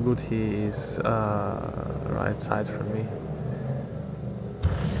 Look how good he is right side from me.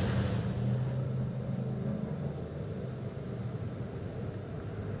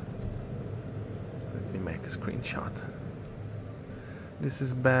 Let me make a screenshot. This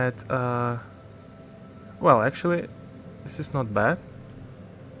is bad. Well, actually, this is not bad.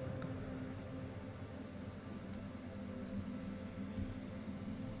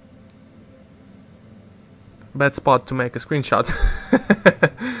 Bad spot to make a screenshot.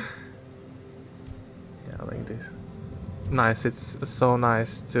 Yeah, like this. Nice, it's so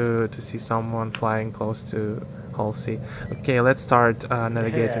nice to see someone flying close to Hull C. Okay, let's start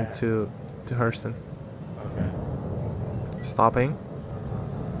navigating to Hurston. Okay. Stopping.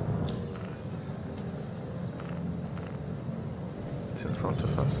 It's in front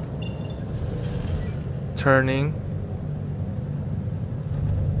of us. Turning.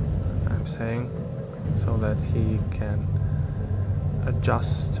 I'm saying, so that he can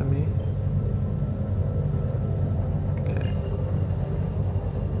adjust to me. Okay.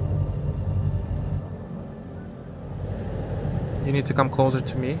 You need to come closer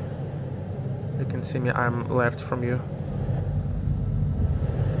to me. You can see me, I'm left from you.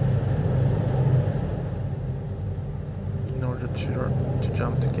 In order to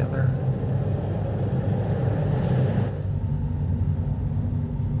jump together.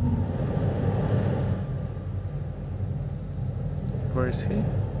 Where is he?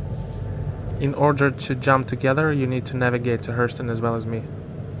 In order to jump together, you need to navigate to Hurston as well as me.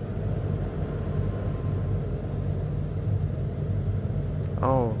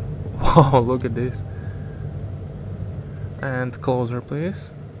 Oh, wow, look at this. And closer,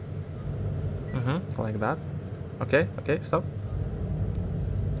 please. Like that. Okay, okay, stop.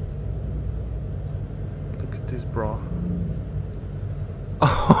 Look at this, bro.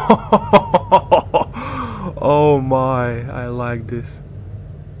 Oh my, I like this.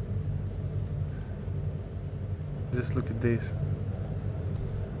 Just look at this.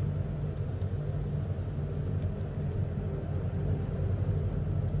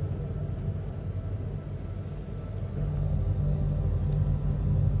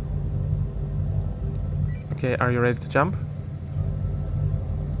 Okay, are you ready to jump?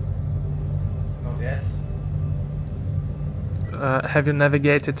 Not yet. Have you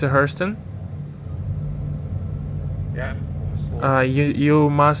navigated to Hurston? Yeah. You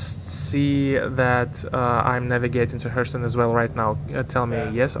must see that I'm navigating to Hurston as well right now. Tell me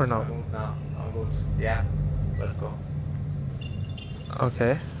yes or no. No, I'm good. Yeah. Let's go.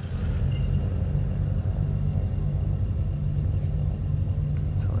 Okay.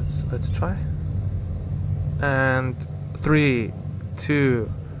 So let's try. And 3,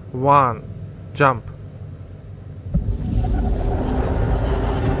 2, 1, jump.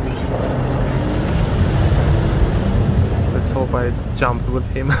 Let's hope I jumped with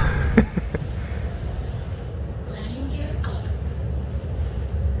him.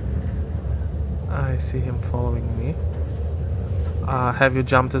 I see him following me. Have you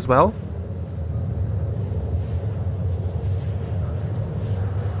jumped as well?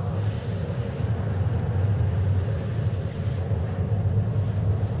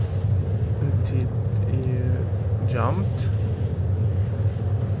 Did you jumped?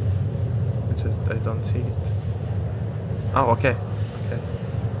 I don't see it. Oh, okay. Okay.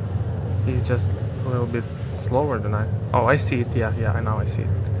 He's just a little bit slower than I. Oh, I see it. Yeah, yeah. Now I see it.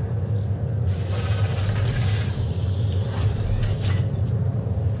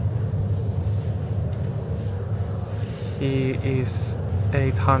 He is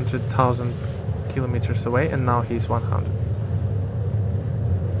 800,000 kilometers away, and now he's 100.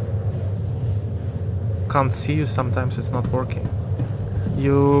 Can't see you. Sometimes it's not working.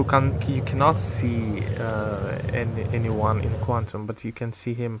 You cannot see anyone in quantum, but you can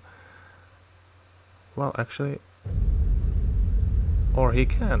see him. Well, actually, or he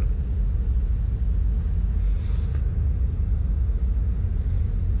can.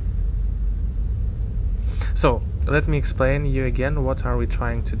 So let me explain you again. What are we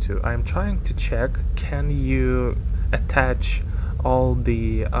trying to do? I'm trying to check. Can you attach all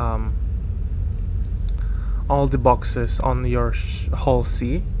the boxes on your Hull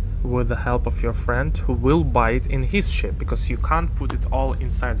C with the help of your friend who will buy it in his ship, because you can't put it all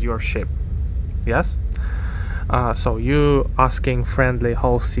inside your ship. Yes? So you asking friendly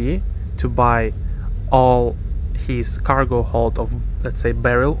Hull C to buy all his cargo hold of, let's say,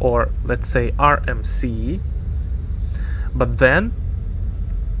 barrel, or let's say RMC, but then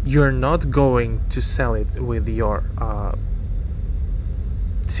you're not going to sell it with your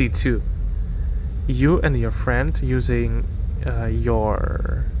C2. You and your friend, using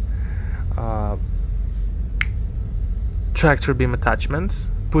tractor beam attachments,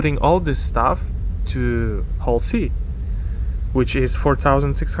 putting all this stuff to hull C, which is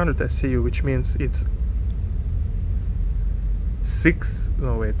 4600 SCU, which means it's 6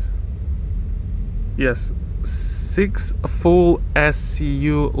 full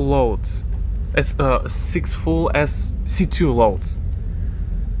SCU loads. It's 6 full C2 loads.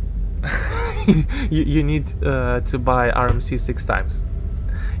 you need to buy RMC 6 times,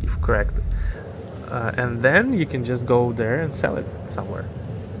 if correct, and then you can just go there and sell it somewhere.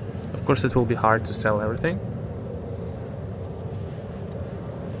 Of course, it will be hard to sell everything.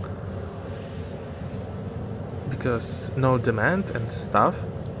 Because no demand and stuff,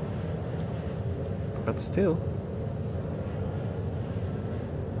 but still,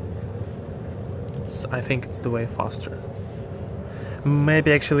 I think it's the way faster.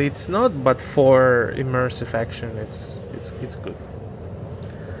 Maybe actually it's not, but for immersive action, it's good.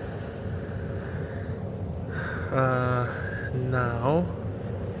 Now,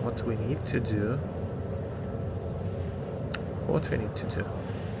 what we need to do?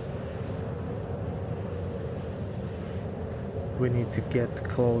 We need to get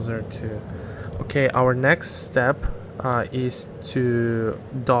closer to... Okay, our next step is to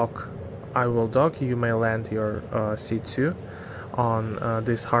dock. I will dock, you may land your C2 on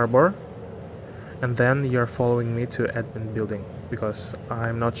this harbor, and then you're following me to admin building, because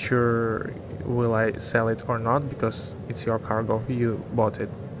I'm not sure will I sell it or not, because it's your cargo, you bought it.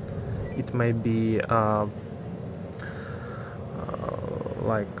 It may be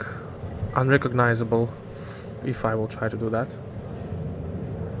like unrecognizable if I will try to do that.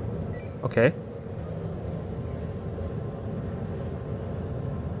 Okay.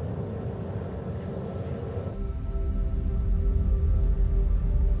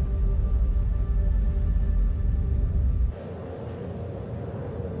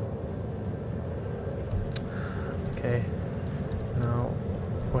 Okay. Now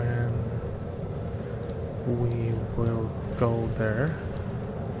when we will go there,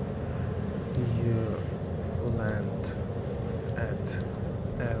 you land at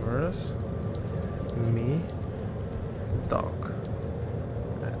Everus, me dock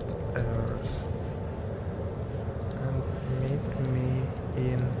at Everus, and meet me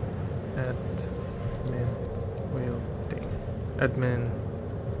in admin building.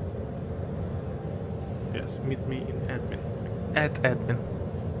 Yes, meet me in admin. At admin.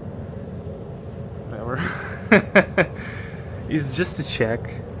 Whatever. It's just a check.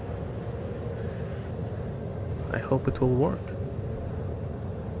 I hope it will work.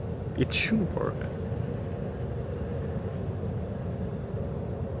 It should work.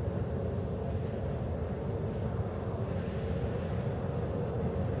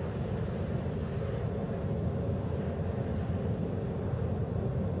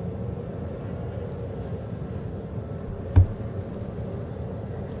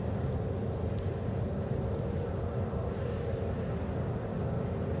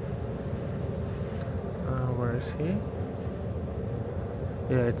 Where is he?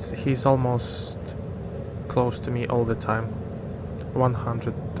 Yeah, he's almost close to me all the time.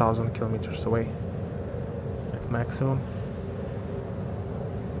 100,000 kilometers away at maximum.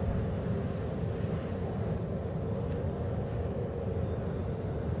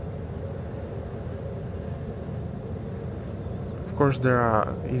 Of course, there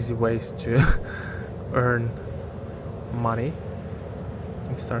are easy ways to earn money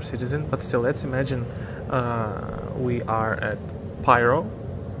in Star Citizen, but still, let's imagine we are at Pyro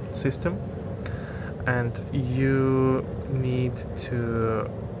system and you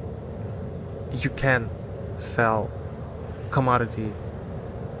can sell commodity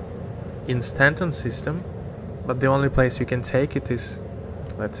in Stanton system, but the only place you can take it is,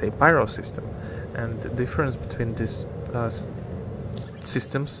 let's say, Pyro system. And the difference between these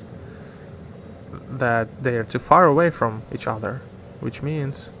systems, that they are too far away from each other, which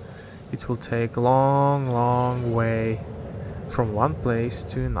means it will take a long way from one place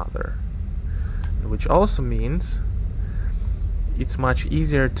to another, which also means it's much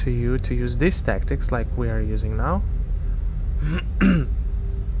easier to you to use these tactics like we are using now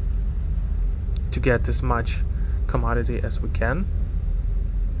to get as much commodity as we can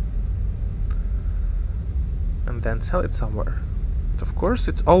and then sell it somewhere. But of course,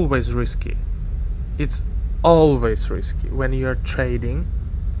 it's always risky. It's always risky when you're trading.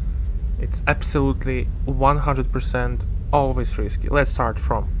 It's absolutely 100% always risky. Let's start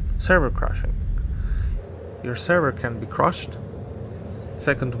from server crashing. Your server can be crushed.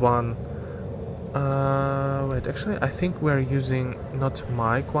 Second one, wait, actually I think we're using not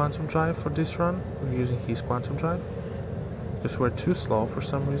my quantum drive for this run, we're using his quantum drive because we're too slow for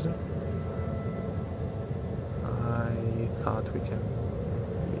some reason. I thought we can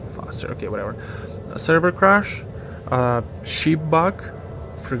be faster. Okay, whatever. A server crash, ship bug.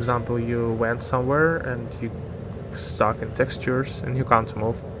 For example, you went somewhere and you stuck in textures and you can't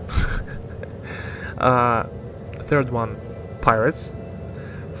move. Third one, pirates.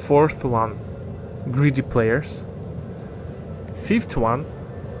 Fourth one, greedy players. Fifth one,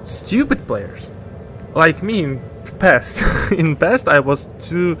 stupid players. Like me in past. In past I was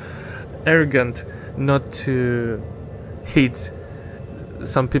too arrogant not to hit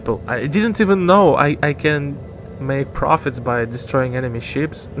some people. I didn't even know I can make profits by destroying enemy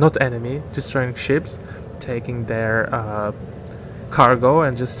ships. Not enemy, destroying ships, taking their cargo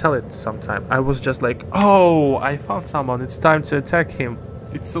and just sell it sometime. I was just like, oh, I found someone, it's time to attack him.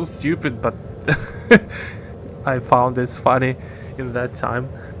 It's so stupid, but I found this funny in that time.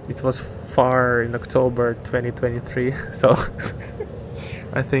 It was far in October 2023, so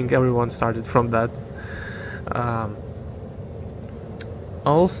I think everyone started from that.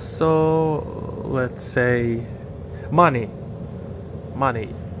 Also, let's say money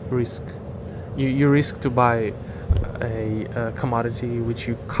risk. You risk to buy a commodity which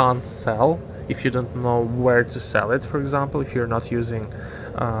you can't sell if you don't know where to sell it. For example, if you're not using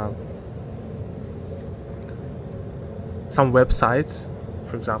some websites,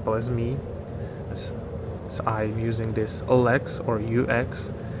 for example, as me, as I'm using this LX or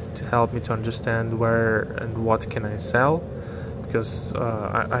UX to help me to understand where and what can I sell, because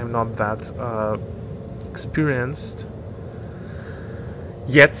I'm not that experienced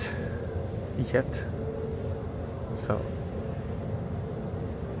yet. So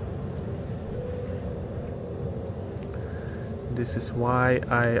this is why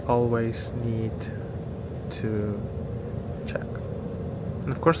I always need to check.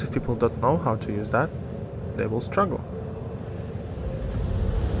 And of course, if people don't know how to use that, they will struggle.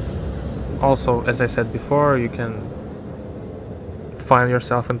 Also, as I said before, you can find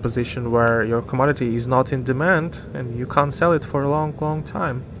yourself in a position where your commodity is not in demand and you can't sell it for a long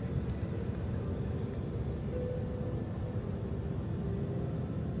time.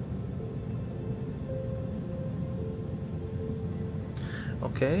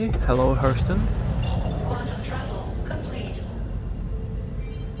 Okay, hello Hurston. Quantum travel complete.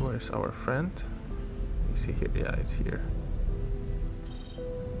 Where's our friend? Is he here? Yeah, it's here.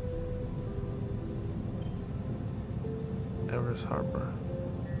 Everus Harbor.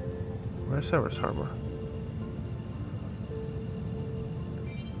 Where's Everus Harbor?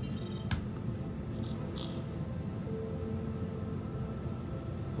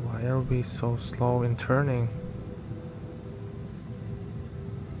 Why are we so slow in turning?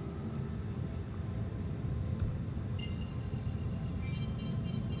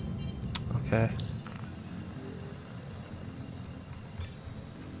 Okay.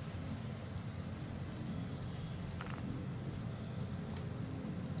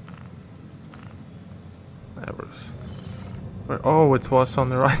 Everus. Where? Oh, it was on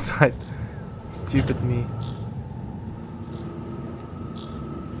the right side. Stupid me.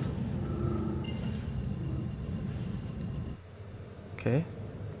 Okay.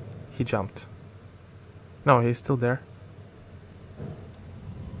 He jumped. No, he's still there.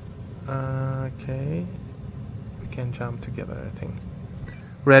 Okay. We can jump together, I think.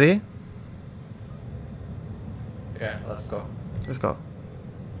 Ready? Yeah, let's go. Let's go.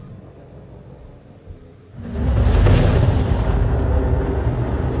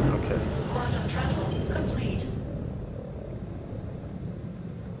 Okay. Quantum travel complete.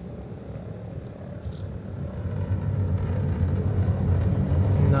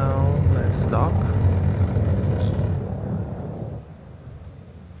 Now let's dock.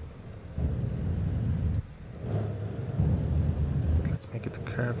 Let's make it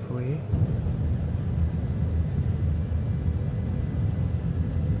carefully.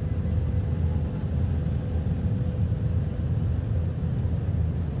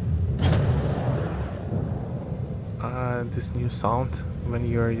 This new sound when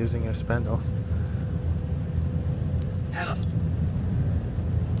you are using your spindles. Hello.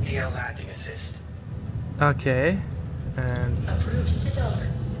 DL landing assist. Okay, and Approved to dock.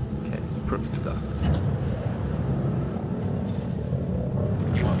 okay, approved to dock.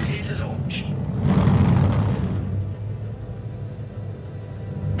 You are clear to launch.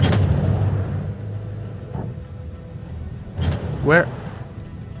 Where?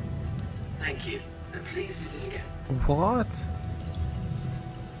 Thank you, and please visit again. What?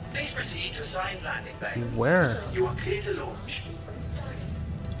 Please proceed to assigned landing bay. Where? You are clear to launch.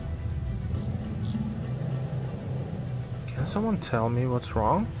 Can someone tell me what's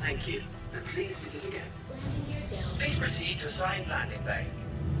wrong? Thank you, and please visit again. Please proceed to assigned landing bay.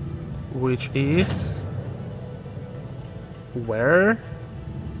 Which is Where?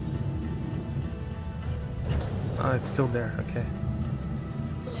 Oh, it's still there. Okay.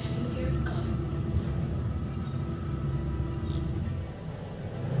 Landing gear up.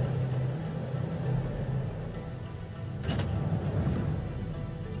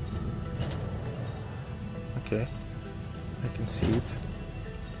 Okay. I can see it.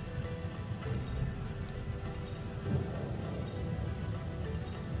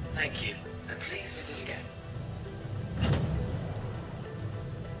 Thank you, and please visit again.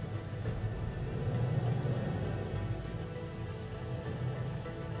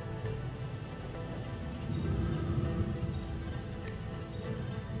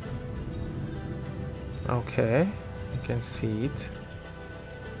 Okay, you can see it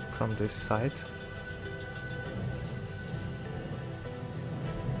from this side.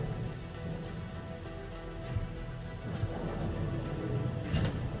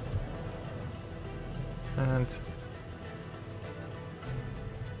 And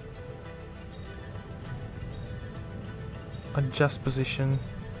adjust position.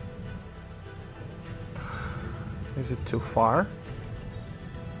 Is it too far?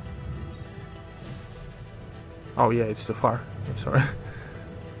 Oh yeah, it's too far. I'm sorry.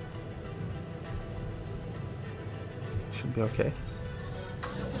 Should be okay.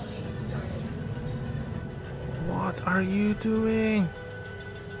 Docking started. What are you doing?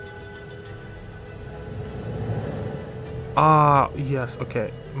 Ah, yes,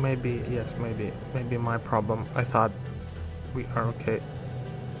 okay. Maybe, yes, maybe my problem. I thought we are okay.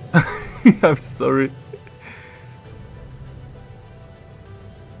 I'm sorry.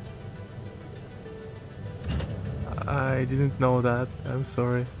 I didn't know that. I'm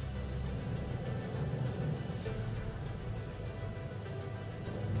sorry.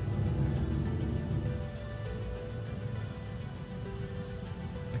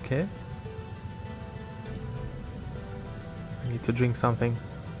 Okay. I need to drink something.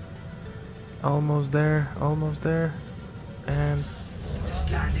 Almost there, and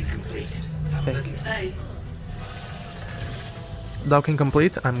Landing complete. Have a Thank pleasant stay. docking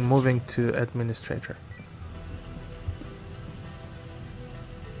complete. I'm moving to administrator.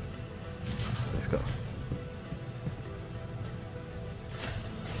 Let's go.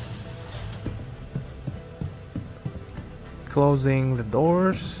 Closing the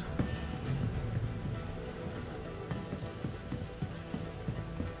doors.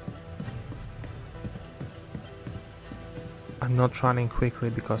 I'm not running quickly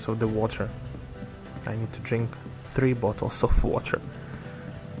because of the water. I need to drink 3 bottles of water.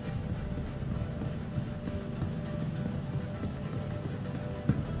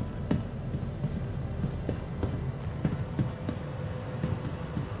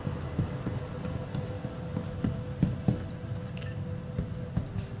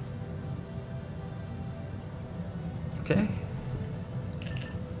 Okay.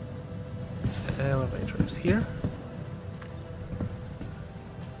 Elevator is here.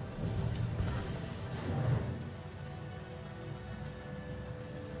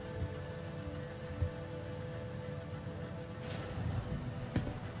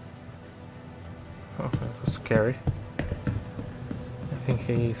 Oh, that was scary. I think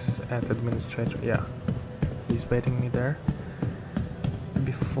he's at administrator. Yeah, he's waiting me there.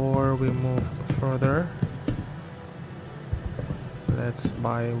 Before we move further, let's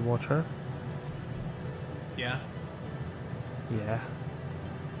buy water. Yeah. Yeah.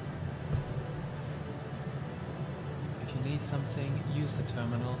 If you need something, use the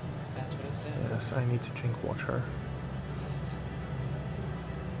terminal. That's what I said. Yes, I need to drink water.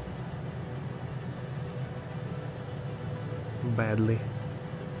 Badly.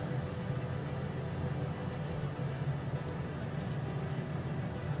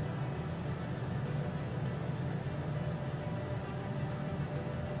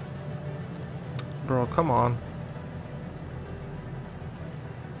 Bro, come on.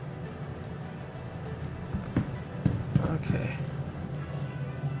 Okay.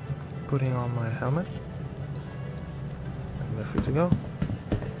 Putting on my helmet. And we're free to go.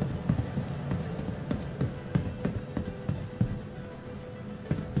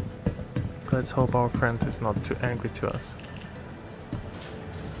 Let's hope our friend is not too angry to us.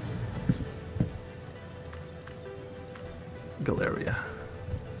 Galeria.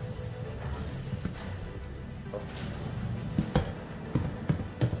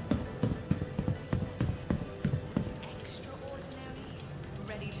 Extraordinary,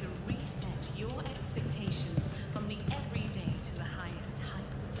 ready to reset your expectations from the everyday to the highest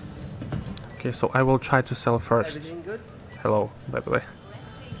heights. Okay, so I will try to sell first. Everything good? Hello, by the way.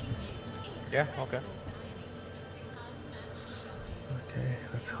 Yeah, okay. Okay,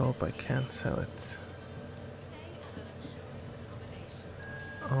 let's hope I can sell it.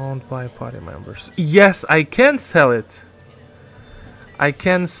 Owned by party members. Yes, I can sell it. I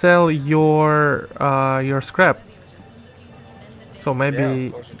can sell your scrap. So Yeah, maybe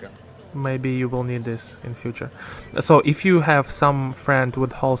of course you can. maybe you will need this in future. So if you have some friend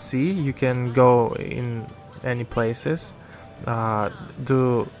with Hull C, you can go in any places,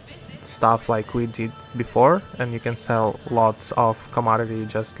 do stuff like we did before, and you can sell lots of commodity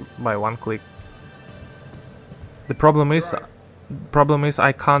just by one click. The problem is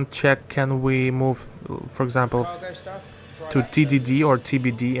I can't check. Can we move, for example, Cargo stuff, try to that TDD or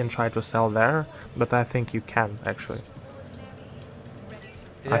TBD and try to sell there? But I think you can actually.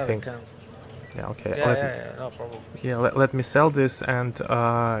 Yeah, I we think. can. Yeah. Okay. Yeah, no problem. Yeah, let me sell this, and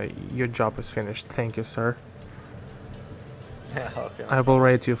your job is finished. Thank you, sir. Yeah, okay. I will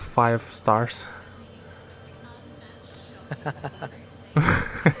rate you 5 stars.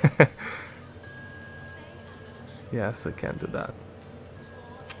 Yes, I can do that.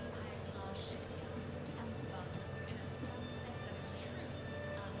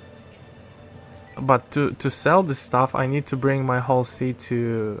 But to sell this stuff, I need to bring my whole C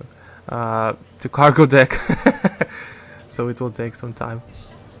to cargo deck. So it will take some time.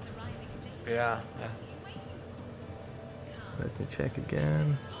 Yeah. Let me check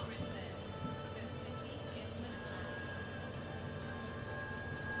again.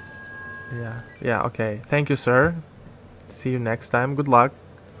 Yeah, okay. Thank you, sir. See you next time. Good luck.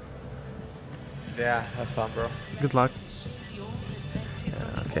 Yeah, have fun, bro. Good luck.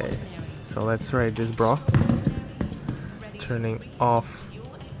 Okay, so let's rate this, bro. Turning off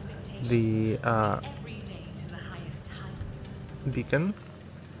the beacon.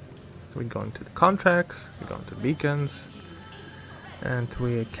 We're going to the contracts, we're going to beacons, and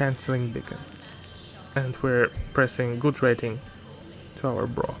we're canceling beacon. And we're pressing good rating to our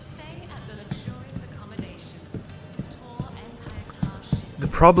bro. The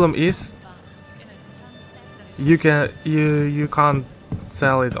problem is you can't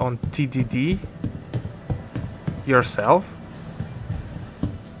sell it on TDD yourself.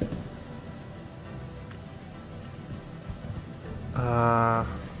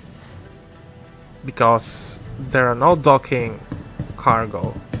 Because there are no docking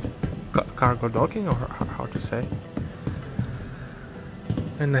cargo docking, or how to say,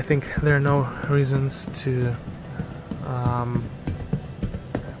 and I think there are no reasons to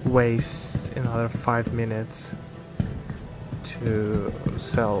waste another 5 minutes to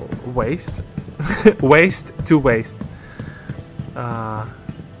sell waste. Waste to waste.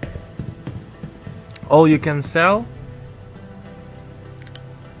 All you can sell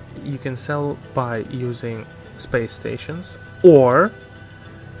by using space stations, or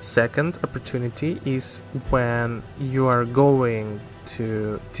second opportunity is when you are going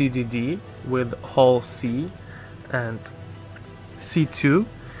to TDD with Hull C and C2,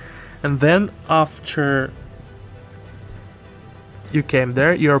 and then after you came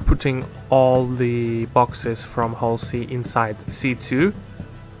there, you're putting all the boxes from Hull C inside C2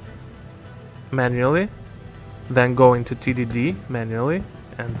 manually, then going to TDD manually,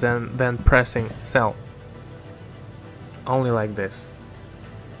 and then pressing sell. Only like this.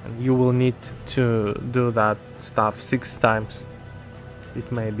 And you will need to do that stuff 6 times.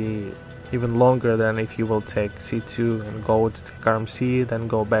 It may be even longer than if you will take C2 and go to take RMC, then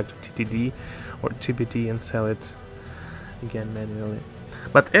go back to TDD or TBD and sell it again manually.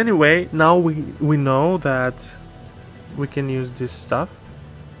 But anyway, now we know that we can use this stuff,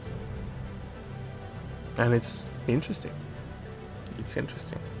 and it's interesting. It's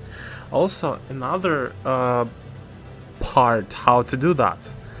interesting. Also, another part how to do that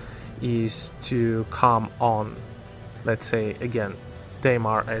is to come on, let's say again,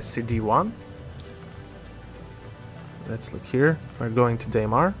 Daymar as CD1. Let's look here. We're going to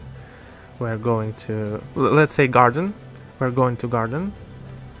Daymar. We're going to, let's say, garden. We're going to garden.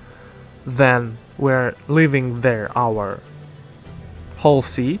 Then we're leaving there our Hull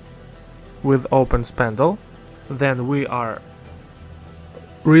C with open spindle. Then we are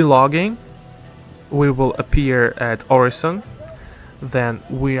relogging. We will appear at Horizon. Then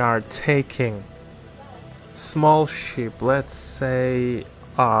we are taking small ship, let's say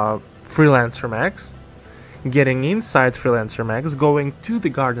Freelancer Max, getting inside Freelancer Max, going to the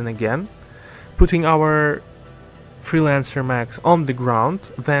garden again, putting our Freelancer Max on the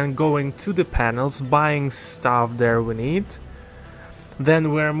ground, then going to the panels, buying stuff there we need.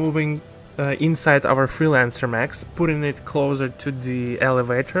 Then we're moving inside our Freelancer Max, putting it closer to the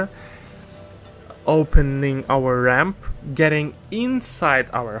elevator, opening our ramp, getting inside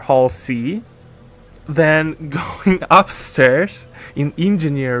our Hull C, then going upstairs in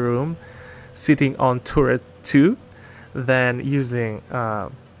engineer room, sitting on turret 2, then using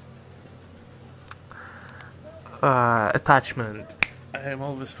attachment. I'm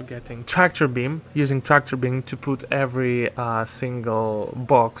always forgetting tractor beam. Using tractor beam to put every single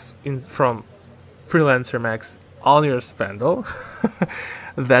box in from Freelancer Max on your spindle,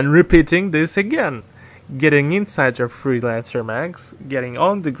 then repeating this again, getting inside your Freelancer Max, getting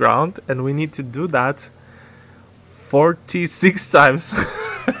on the ground, and we need to do that 46 times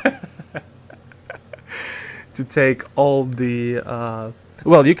to take all the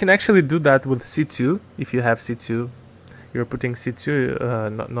well, you can actually do that with C2 if you have C2. You're putting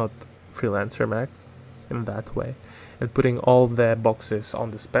C2 not Freelancer Max in that way, and putting all the boxes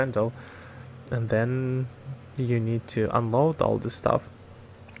on the spindle, and then you need to unload all the stuff.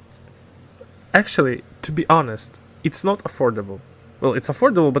 Actually, to be honest, it's not affordable. Well, it's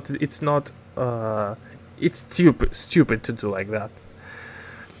affordable, but it's not it's stupid to do like that.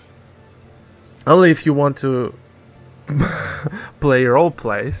 Only if you want to play role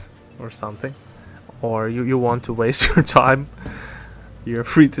plays or something, or you want to waste your time, you're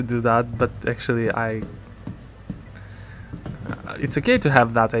free to do that. But actually, it's okay to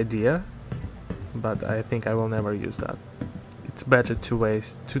have that idea, but I think I will never use that. It's better to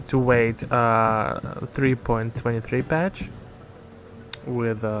wait 3.23 patch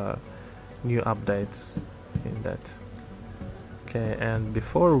with new updates in that. Okay, and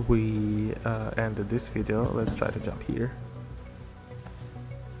before we end this video, let's try to jump here.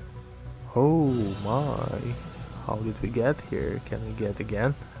 Oh my, how did we get here? Can we get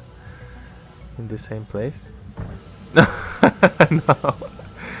again in the same place? No,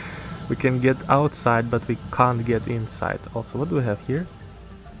 we can get outside, but we can't get inside. Also, what do we have here?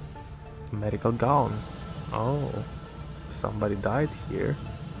 Medical gown. Oh, somebody died here.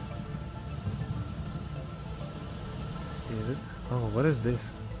 Is it? Oh, what is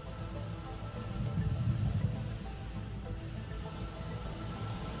this?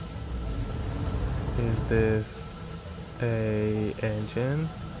 Is this a engine?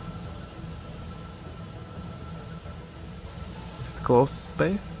 Is it closed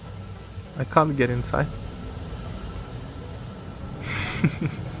space? I can't get inside.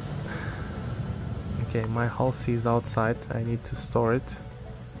 Okay, my hull C is outside. I need to store it,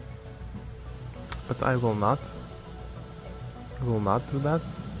 but I will not. I will not do that.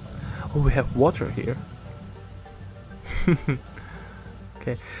 Oh, we have water here.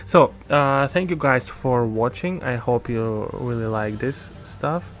 Okay, so thank you guys for watching. I hope you really like this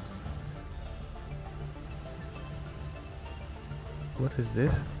stuff. What is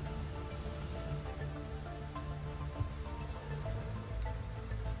this?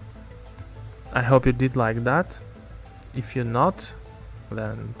 I hope you did like that. If you're not,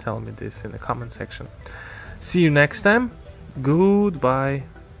 then tell me this in the comment section. See you next time. Goodbye.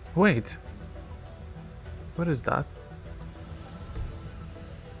 Wait, what is that?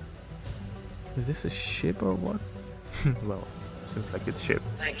 Is this a ship or what? Well, seems like it's ship.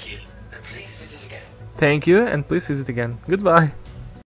 Thank you, and please visit again. Thank you, and please visit again. Goodbye.